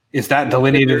 Is that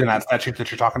delineated in that statute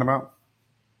that you're talking about?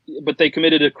 But they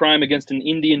committed a crime against an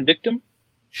Indian victim?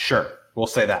 Sure, we'll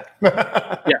say that.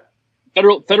 Yeah,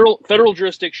 federal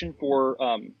jurisdiction for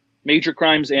major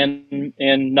crimes and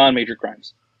non-major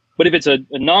crimes. But if it's a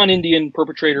non-Indian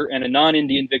perpetrator and a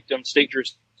non-Indian victim, state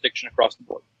jurisdiction across the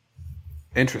board.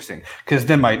 Interesting, because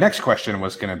then my next question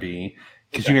was going to be,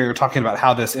 because you were talking about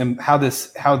how this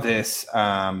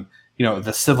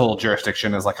the civil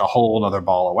jurisdiction is like a whole other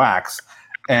ball of wax,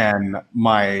 and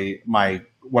my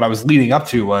what I was leading up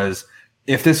to was,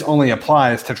 if this only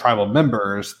applies to tribal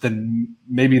members, then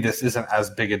maybe this isn't as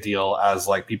big a deal as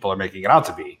like people are making it out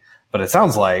to be. But it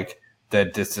sounds like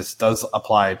that this does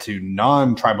apply to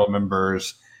non-tribal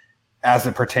members as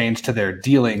it pertains to their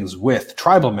dealings with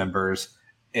tribal members.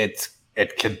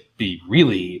 It could be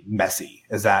really messy.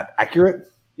 Is that accurate?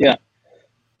 Yeah.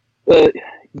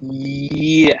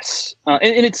 Yes.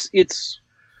 And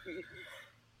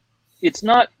it's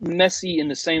not messy in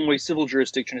the same way civil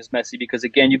jurisdiction is messy, because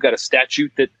again, you've got a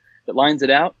statute that lines it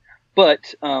out.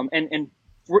 But and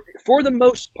for the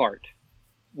most part,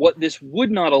 what this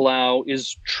would not allow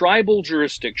is tribal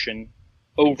jurisdiction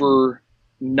over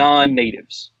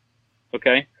non-natives.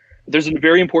 Okay? There's a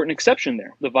very important exception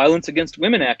there. The Violence Against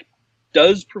Women Act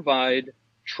does provide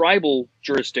tribal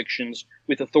jurisdictions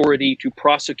with authority to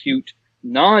prosecute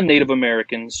non-Native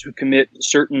Americans who commit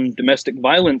certain domestic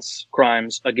violence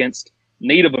crimes against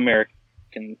Native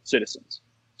American citizens.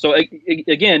 So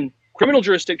again, criminal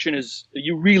jurisdiction is,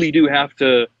 you really do have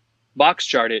to box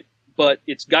chart it, but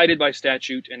it's guided by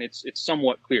statute and it's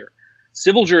somewhat clear.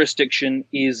 Civil jurisdiction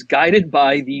is guided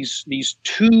by this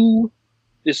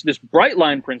bright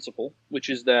line principle, which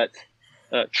is that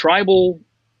tribal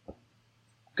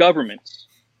governments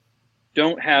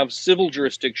don't have civil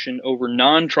jurisdiction over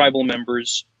non-tribal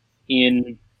members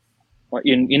in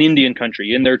Indian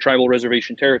country, in their tribal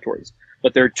reservation territories.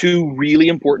 But there are two really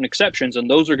important exceptions, and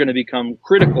those are going to become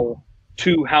critical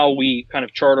to how we kind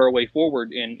of chart our way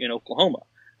forward in Oklahoma.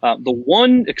 The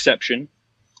one exception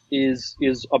is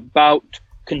about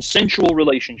consensual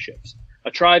relationships.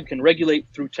 A tribe can regulate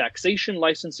through taxation,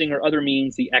 licensing, or other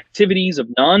means the activities of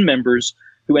non-members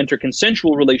who enter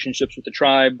consensual relationships with the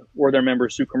tribe or their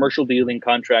members through commercial dealing,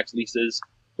 contracts, leases,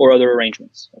 or other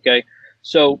arrangements. Okay,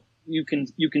 so you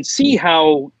can see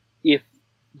how if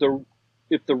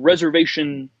the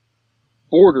reservation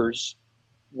borders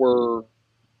were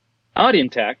not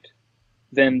intact,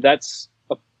 then that's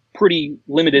a pretty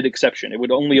limited exception. It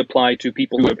would only apply to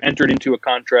people who have entered into a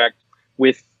contract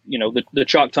with the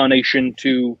Choctaw Nation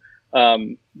to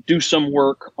do some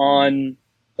work on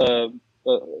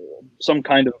some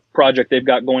kind of project they've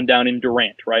got going down in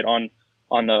Durant, right,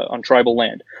 on tribal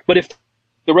land. But if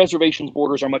the reservation's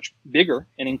borders are much bigger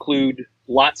and include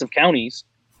lots of counties,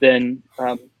 then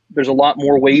there's a lot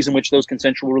more ways in which those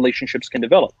consensual relationships can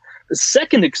develop. The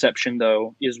second exception,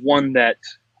 though, is one that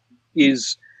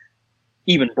is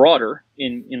even broader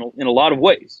in a lot of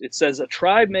ways. It says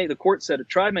the court said a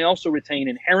tribe may also retain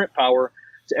inherent power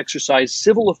to exercise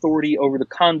civil authority over the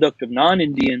conduct of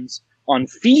non-Indians on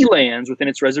fee lands within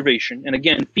its reservation. And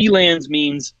again, fee lands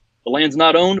means the land's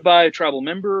not owned by a tribal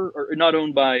member, or not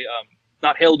owned by,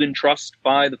 not held in trust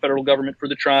by the federal government for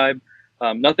the tribe.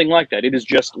 Nothing like that. It is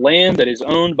just land that is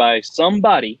owned by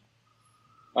somebody.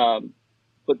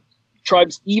 But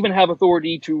tribes even have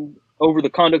authority over the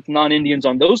conduct of non-Indians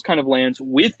on those kind of lands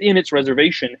within its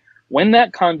reservation when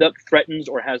that conduct threatens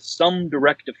or has some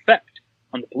direct effect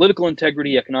on the political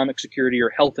integrity, economic security, or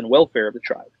health and welfare of the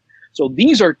tribe. So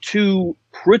these are two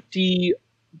pretty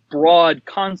broad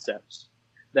concepts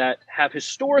that have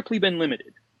historically been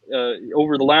limited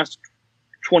over the last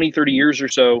 20, 30 years or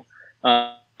so.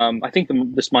 I think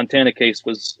this Montana case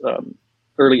was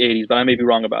early 80s, but I may be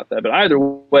wrong about that. But either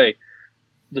way,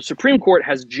 the Supreme Court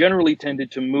has generally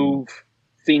tended to move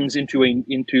things into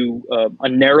a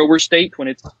narrower state when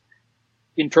it's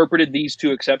interpreted these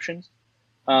two exceptions.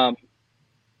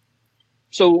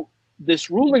 So this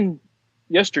ruling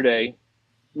yesterday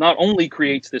not only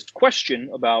creates this question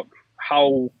about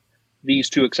how these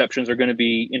two exceptions are going to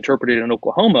be interpreted in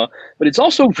Oklahoma. But it's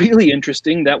also really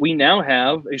interesting that we now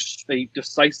have a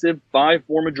decisive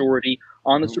 5-4 majority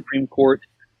on the Supreme Court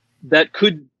that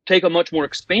could take a much more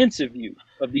expansive view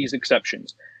of these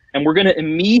exceptions. And we're going to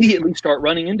immediately start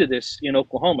running into this in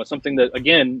Oklahoma, something that,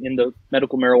 again, in the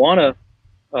medical marijuana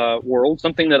world,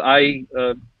 something that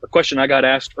a question I got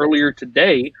asked earlier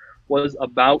today was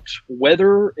about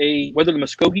whether the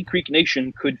Muskogee Creek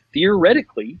Nation could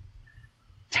theoretically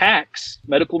tax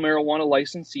medical marijuana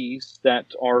licensees that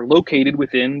are located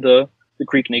within the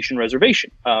Creek Nation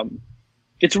reservation.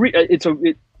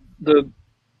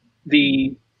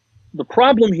 The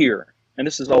problem here, and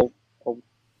this is I'll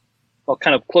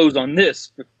kind of close on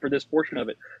this for this portion of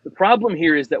it. The problem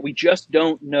here is that we just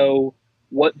don't know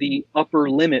what the upper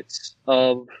limits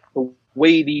of the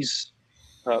way these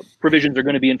provisions are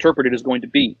going to be interpreted is going to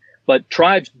be. But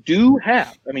tribes do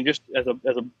have, I mean, just as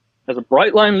a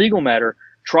bright line legal matter,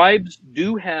 tribes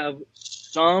do have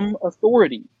some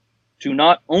authority to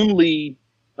not only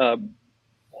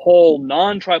haul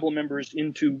non-tribal members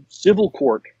into civil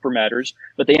court for matters,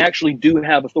 but they actually do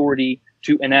have authority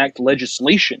to enact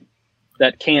legislation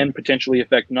that can potentially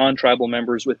affect non-tribal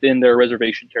members within their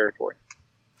reservation territory.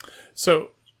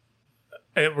 So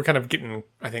we're kind of getting,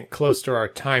 I think, close to our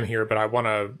time here, but I want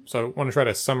to try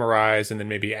to summarize and then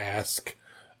maybe ask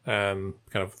kind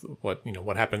of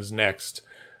what happens next.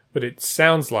 But it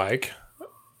sounds like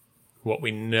what we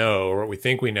know, or what we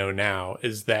think we know now,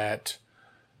 is that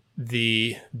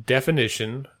the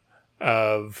definition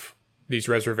of these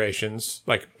reservations,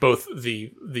 like both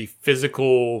the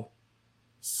physical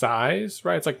size,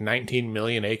 right? It's like 19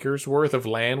 million acres worth of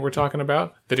land we're talking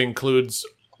about. That includes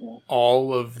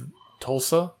all of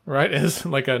Tulsa, right? Is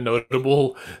like a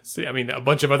notable, I mean, a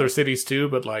bunch of other cities too,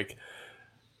 but like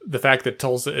the fact that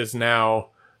Tulsa is now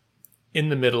in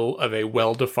the middle of a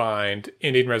well-defined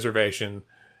Indian reservation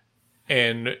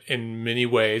and in many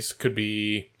ways could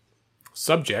be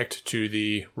subject to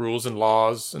the rules and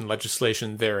laws and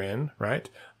legislation therein, right?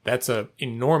 That's an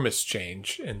enormous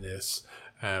change in this.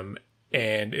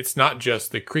 And it's not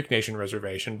just the Creek Nation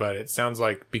reservation, but it sounds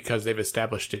like because they've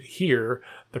established it here,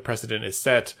 the precedent is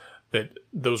set that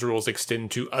those rules extend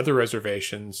to other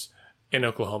reservations in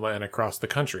Oklahoma and across the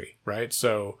country, right?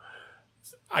 So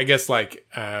I guess like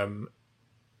the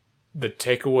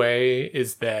takeaway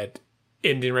is that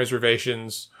Indian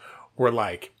reservations were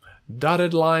like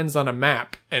dotted lines on a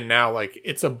map, and now like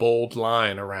it's a bold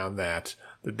line around that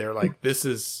they're like, this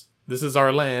is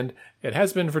our land. It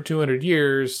has been for 200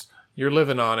 years. You're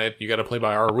living on it. You got to play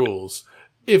by our rules.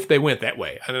 If they went that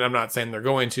way, and I'm not saying they're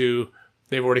going to.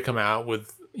 They've already come out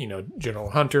with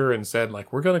General Hunter and said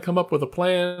like, we're going to come up with a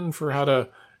plan for how to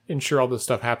ensure all this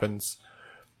stuff happens.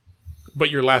 But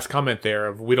your last comment there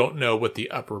of we don't know what the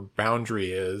upper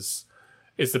boundary is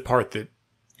the part that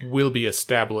will be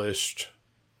established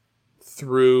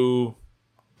through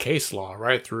case law,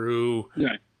 right? Through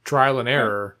trial and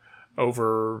error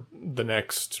over the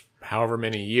next however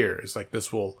many years. Like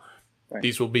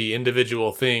these will be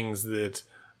individual things that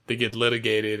they get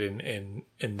litigated,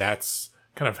 and that's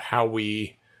kind of how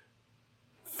we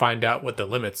find out what the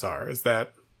limits are. Is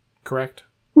that correct?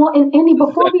 Well, and Andy,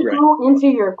 before we go into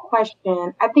your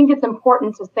question, I think it's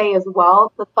important to say as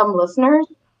well to some listeners,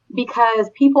 because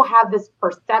people have this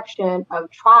perception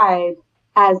of tribes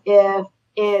as if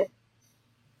it's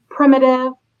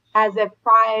primitive, as if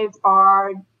tribes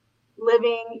are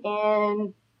living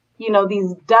in,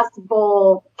 these Dust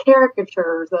Bowl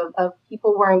caricatures of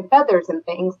people wearing feathers and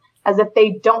things, as if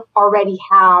they don't already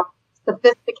have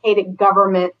sophisticated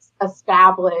governments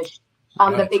established,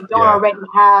 that they don't already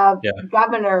have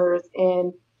governors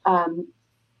and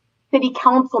city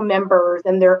council members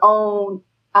and their own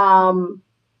healthcare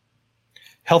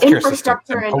systems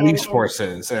and police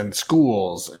forces and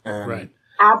schools.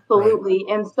 Absolutely.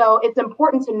 And so it's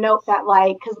important to note that,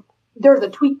 because there's a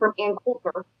tweet from Ann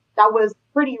Coulter that was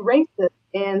pretty racist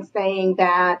in saying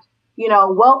that,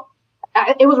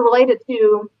 it was related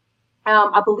to,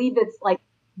 I believe it's like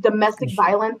domestic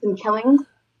violence and killings.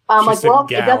 It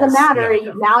doesn't matter.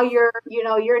 Yeah. Now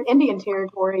you're in Indian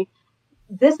territory.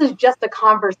 This is just a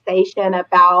conversation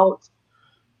about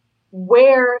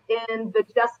where in the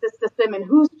justice system and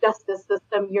whose justice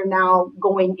system you're now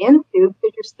going into,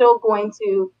 because you're still going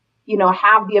to,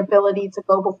 have the ability to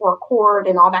go before court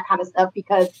and all that kind of stuff,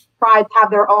 because tribes have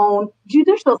their own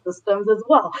judicial systems as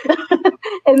well.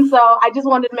 And so I just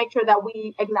wanted to make sure that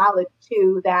we acknowledge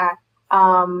too that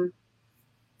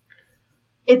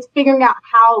it's figuring out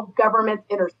how governments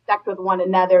intersect with one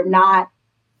another, not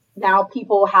now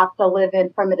people have to live in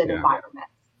primitive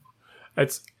environments.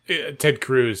 Ted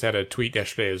Cruz had a tweet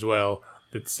yesterday as well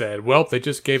that said, well, they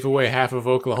just gave away half of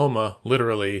Oklahoma,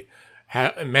 literally.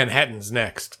 Manhattan's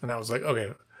next. And I was like,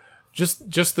 okay,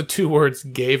 just the two words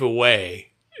gave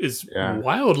away is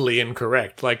wildly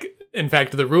incorrect. Like, in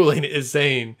fact, the ruling is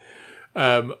saying,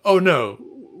 oh no,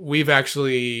 we've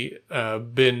actually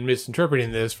been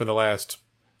misinterpreting this for the last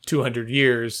 200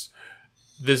 years.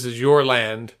 This is your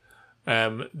land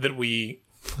that we...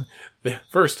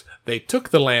 First, they took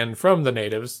the land from the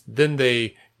natives. Then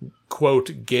they,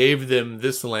 quote, gave them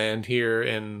this land here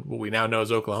in what we now know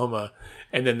as Oklahoma.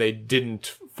 And then they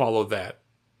didn't follow that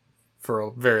for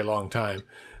a very long time.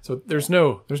 So there's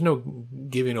no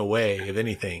giving away of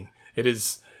anything. It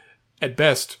is, at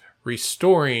best,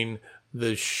 restoring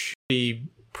the shitty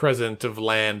present of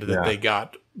land that they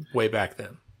got way back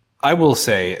then. I will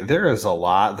say there is a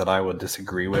lot that I would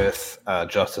disagree with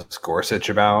Justice Gorsuch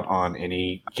about on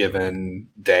any given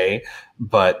day,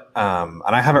 but and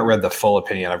I haven't read the full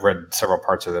opinion. I've read several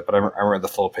parts of it, but I haven't read the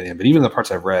full opinion. But even the parts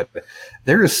I've read,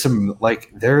 there is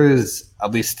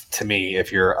at least to me,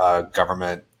 if you're a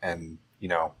government and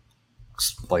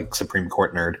like Supreme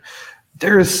Court nerd,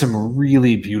 there is some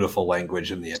really beautiful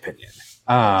language in the opinion.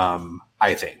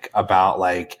 I think about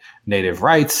like Native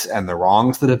rights and the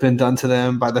wrongs that have been done to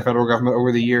them by the federal government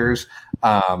over the years.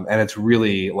 And it's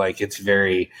really like, it's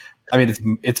very, I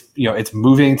mean, it's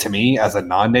moving to me as a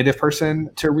non-Native person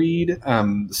to read.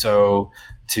 So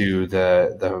to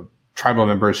the tribal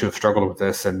members who have struggled with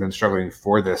this and been struggling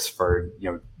for this for,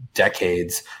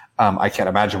 decades, I can't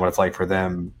imagine what it's like for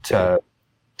them to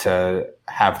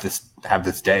have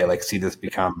this day, like see this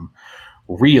become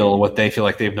real, what they feel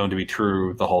like they've known to be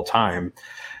true the whole time.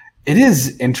 It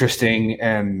is interesting,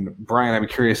 and Brian, I'm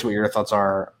curious what your thoughts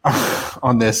are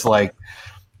on this. Like,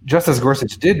 Justice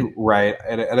Gorsuch did write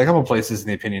at a couple places in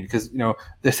the opinion, because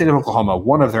the state of Oklahoma,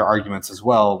 one of their arguments as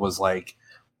well was like,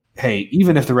 hey,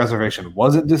 even if the reservation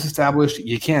wasn't disestablished,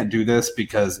 you can't do this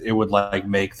because it would like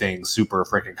make things super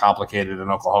freaking complicated in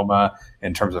Oklahoma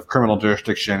in terms of criminal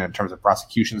jurisdiction, in terms of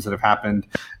prosecutions that have happened,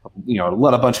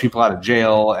 let a bunch of people out of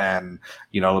jail and,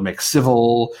 make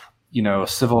civil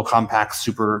compacts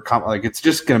like it's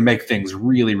just going to make things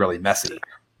really, really messy.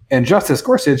 And Justice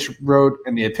Gorsuch wrote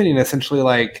in the opinion essentially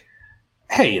like,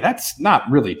 hey, that's not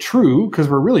really true because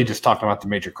we're really just talking about the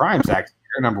Major Crimes Act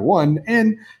here, number one.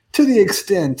 And to the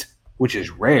extent, which is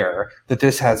rare, that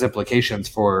this has implications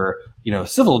for,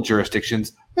 civil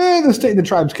jurisdictions, the state and the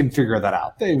tribes can figure that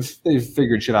out. They've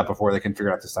figured shit out before. They can figure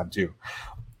it out this time too.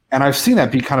 And I've seen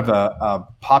that be kind of a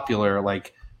popular,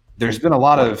 like, there's been a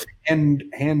lot of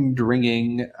hand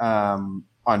wringing on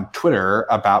Twitter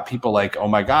about people like, oh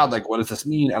my God, like, what does this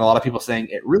mean? And a lot of people saying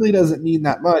it really doesn't mean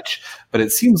that much, but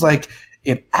it seems like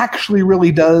it actually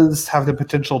really does have the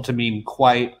potential to mean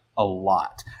quite a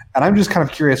lot. And I'm just kind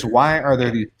of curious, why are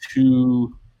there these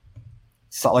two,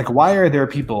 like, why are there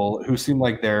people who seem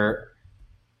like they're,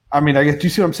 I mean, I guess, do you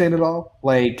see what I'm saying at all?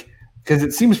 Like, because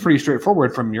it seems pretty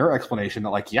straightforward from your explanation that,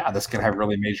 like, yeah, this can have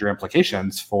really major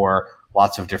implications for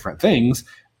lots of different things.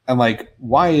 And, like,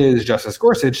 why is Justice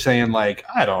Gorsuch saying, like,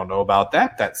 I don't know about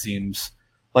that? That seems,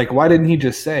 like, why didn't he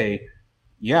just say,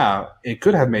 yeah, it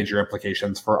could have major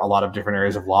implications for a lot of different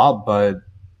areas of law, but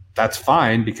that's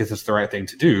fine because it's the right thing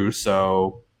to do.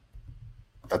 So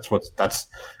that's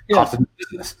cost of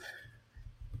business.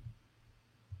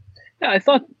 Yeah, I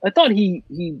thought he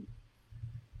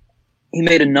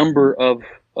made a number of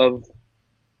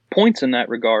points in that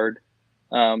regard,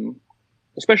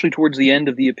 especially towards the end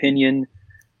of the opinion.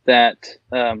 That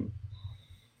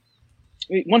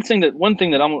one thing that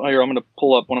I'm going to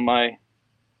pull up one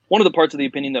of the parts of the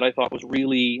opinion that I thought was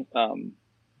really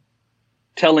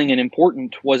telling and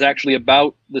important was actually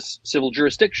about this civil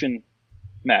jurisdiction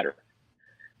matter.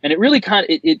 And it really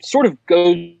it sort of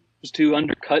goes to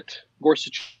undercut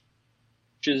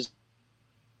Gorsuch's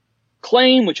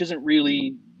claim, which isn't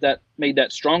really made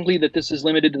that strongly, that this is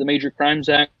limited to the Major Crimes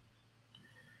Act,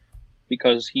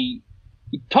 because he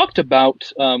talked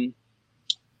about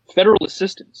federal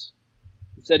assistance.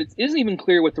 He said it isn't even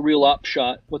clear what the real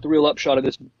upshot of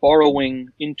this borrowing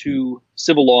into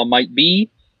civil law might be.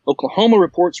 Oklahoma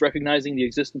reports recognizing the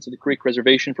existence of the Creek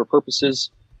Reservation for purposes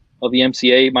of the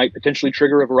MCA might potentially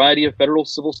trigger a variety of federal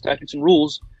civil statutes and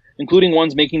rules, including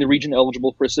ones making the region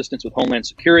eligible for assistance with homeland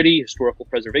security, historical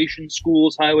preservation,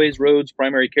 schools, highways, roads,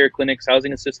 primary care clinics,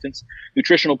 housing assistance,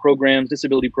 nutritional programs,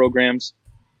 disability programs.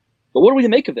 But what are we to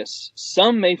make of this?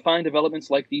 Some may find developments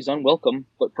like these unwelcome,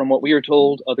 but from what we are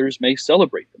told, others may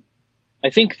celebrate them. I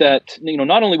think that,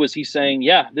 not only was he saying,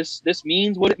 yeah, this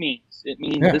means what it means. It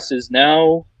means This is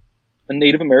now a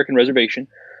Native American reservation.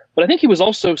 But I think he was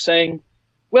also saying,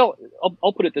 well,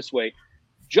 I'll put it this way.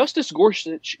 Justice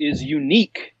Gorsuch is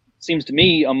unique seems to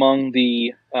me, among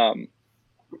the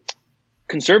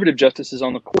conservative justices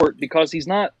on the court, because he's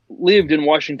not lived in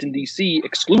Washington, D.C.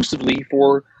 exclusively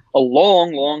for a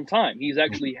long, long time. He's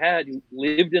actually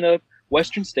lived in a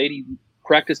Western state. He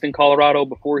practiced in Colorado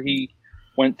before he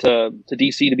went to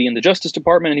D.C. to be in the Justice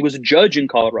Department, and he was a judge in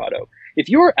Colorado. If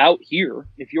you're out here,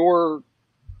 if you're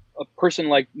a person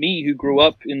like me who grew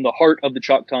up in the heart of the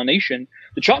Choctaw Nation,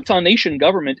 the Choctaw Nation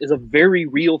government is a very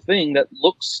real thing that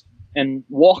looks and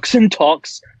walks and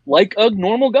talks like a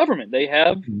normal government. They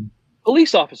have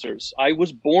police officers. I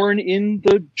was born in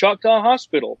the Choctaw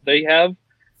Hospital. They have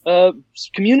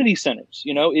community centers.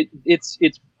 You know, it's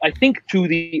I think to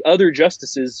the other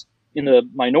justices in the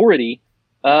minority,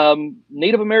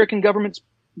 Native American governments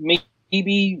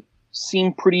maybe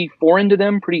seem pretty foreign to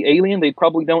them, pretty alien. They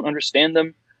probably don't understand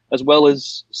them as well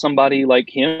as somebody like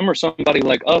him or somebody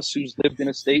like us who's lived in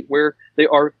a state where they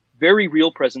are very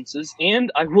real presences,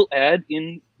 and I will add,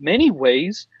 in many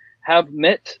ways, have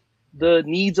met the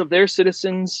needs of their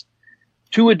citizens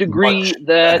to a degree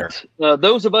that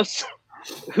those of us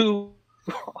who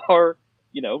are,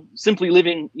 simply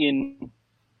living in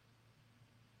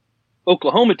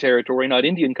Oklahoma territory, not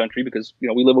Indian country, because,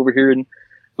 we live over here in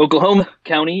Oklahoma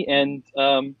County and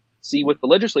see what the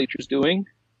legislature's doing.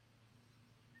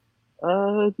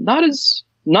 Not as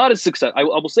successful. I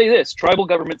will say this: tribal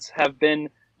governments have been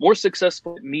more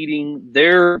successful at meeting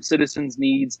their citizens'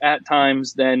 needs at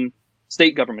times than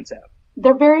state governments have.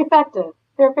 They're very effective.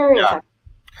 They're very effective.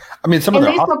 I mean, some of and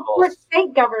their they support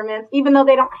state governments even though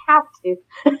they don't have to.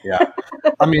 Yeah,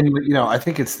 I mean, I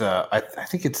think it's the. I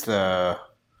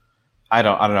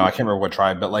don't know. I can't remember what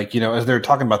tribe, but as they're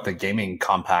talking about the gaming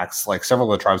compacts,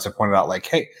 several of the tribes have pointed out,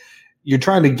 hey, you're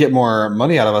trying to get more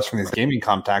money out of us from these gaming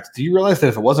compacts. Do you realize that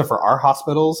if it wasn't for our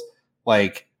hospitals,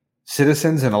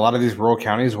 citizens in a lot of these rural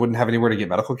counties wouldn't have anywhere to get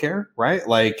medical care, right?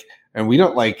 And we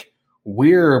don't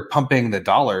we're pumping the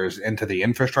dollars into the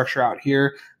infrastructure out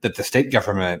here that the state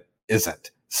government isn't.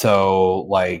 So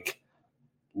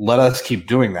let us keep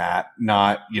doing that,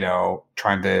 not,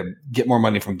 trying to get more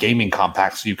money from gaming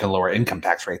compacts so you can lower income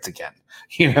tax rates again.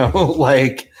 Yeah, well,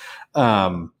 I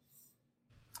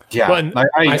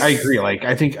agree.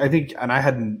 I think, and I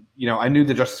hadn't, I knew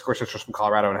the Justice Court sisters from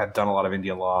Colorado and had done a lot of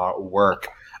Indian law work,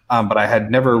 but I had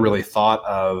never really thought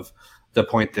of the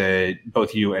point that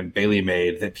both you and Bailey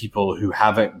made, that people who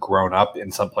haven't grown up in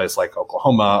some place like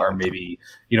Oklahoma or maybe,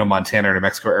 Montana or New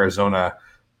Mexico, Arizona,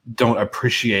 don't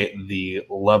appreciate the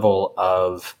level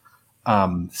of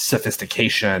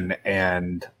sophistication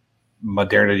and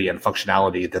modernity and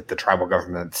functionality that the tribal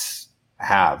governments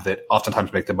have, that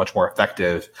oftentimes make them much more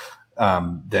effective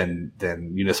than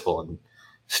municipal and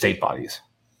state bodies.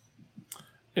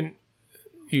 And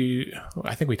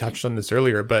I think we touched on this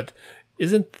earlier, but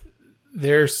isn't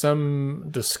there some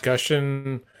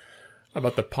discussion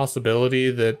about the possibility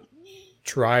that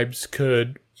tribes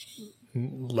could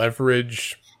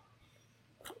leverage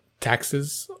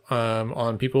taxes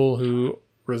on people who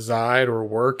reside or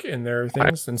work in their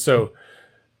things? And so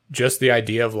just the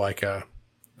idea of a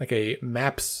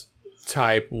MAPS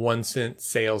type 1 cent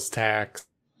sales tax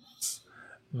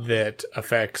that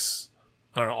affects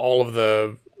all of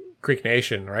the Creek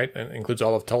Nation, right? And includes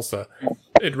all of Tulsa.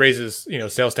 It raises,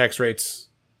 sales tax rates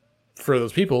for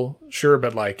those people, sure,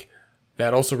 but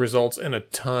that also results in a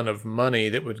ton of money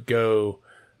that would go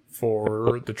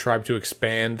for the tribe to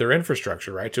expand their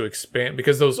infrastructure, right? To expand,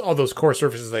 because all those core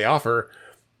services they offer,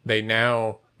 they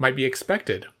now might be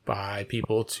expected by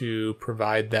people to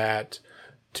provide that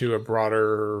to a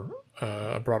broader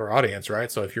audience,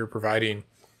 right? So if you're providing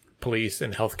police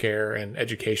and healthcare and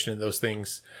education and those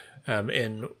things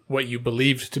in what you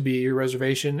believed to be a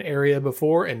reservation area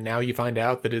before, and now you find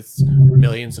out that it's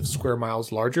millions of square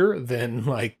miles larger than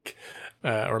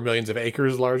or millions of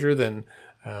acres larger, then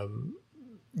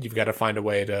you've got to find a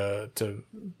way to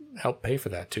help pay for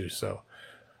that too. So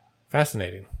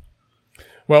fascinating.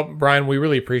 Well, Brian, we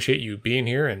really appreciate you being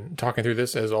here and talking through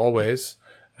this as always.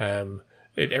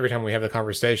 Every time we have the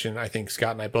conversation, I think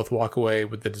Scott and I both walk away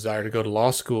with the desire to go to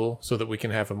law school so that we can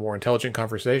have a more intelligent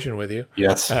conversation with you.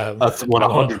 Yes, that's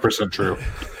 100% true.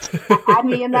 Add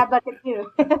me in that bucket too.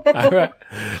 All right.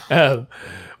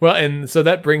 Well, and so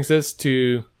that brings us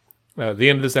to the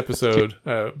end of this episode.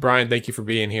 Brian, thank you for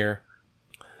being here.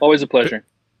 Always a pleasure.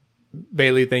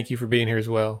 Bailey, thank you for being here as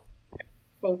well.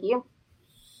 Thank you.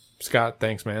 Scott,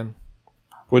 thanks, man.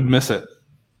 Would miss it.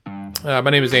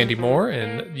 My name is Andy Moore,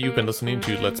 and you've been listening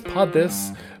to Let's Pod This.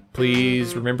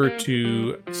 Please remember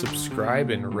to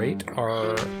subscribe and rate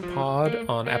our pod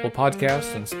on Apple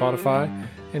Podcasts and Spotify,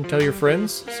 and tell your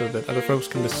friends so that other folks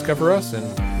can discover us and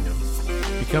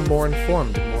become more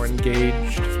informed and more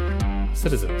engaged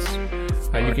citizens.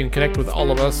 You can connect with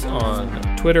all of us on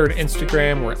Twitter and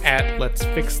Instagram. We're at Let's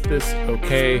Fix This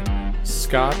OK.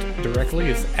 Scott directly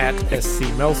is at SC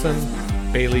Melson.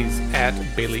 Bailey's at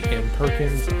Bailey M.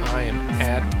 Perkins. I am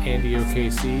at Andy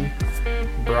OKC.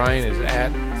 Brian is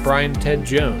at Brian Ted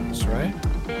Jones, right?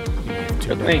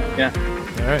 That's me, yeah.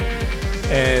 All right.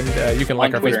 And you can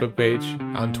like our Twitter. Facebook page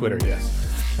on Twitter, yes.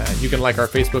 You can like our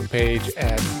Facebook page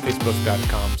at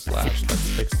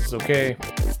facebook.com/letsfixthisok.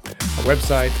 Our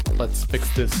website,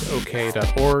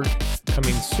 letsfixthisok.org.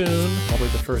 Coming soon, probably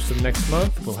the first of next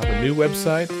month, we'll have a new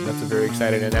website. That's a very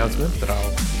exciting announcement that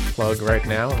I'll plug right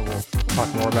now and we'll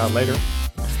talk more about later.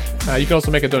 You can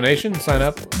also make a donation, sign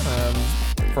up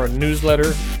for a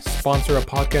newsletter, sponsor a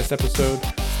podcast episode,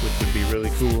 which would be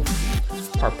really cool.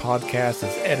 Our podcast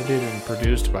is edited and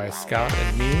produced by Scott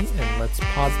and me, and Let's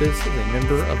Pod This is a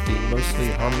member of the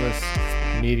Mostly Harmless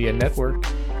Media Network.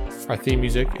 Our theme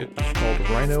music is called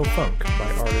Rhino Funk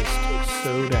by artist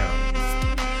So Down.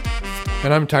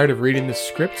 And I'm tired of reading this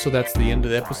script, so that's the end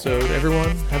of the episode.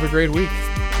 Everyone, have a great week.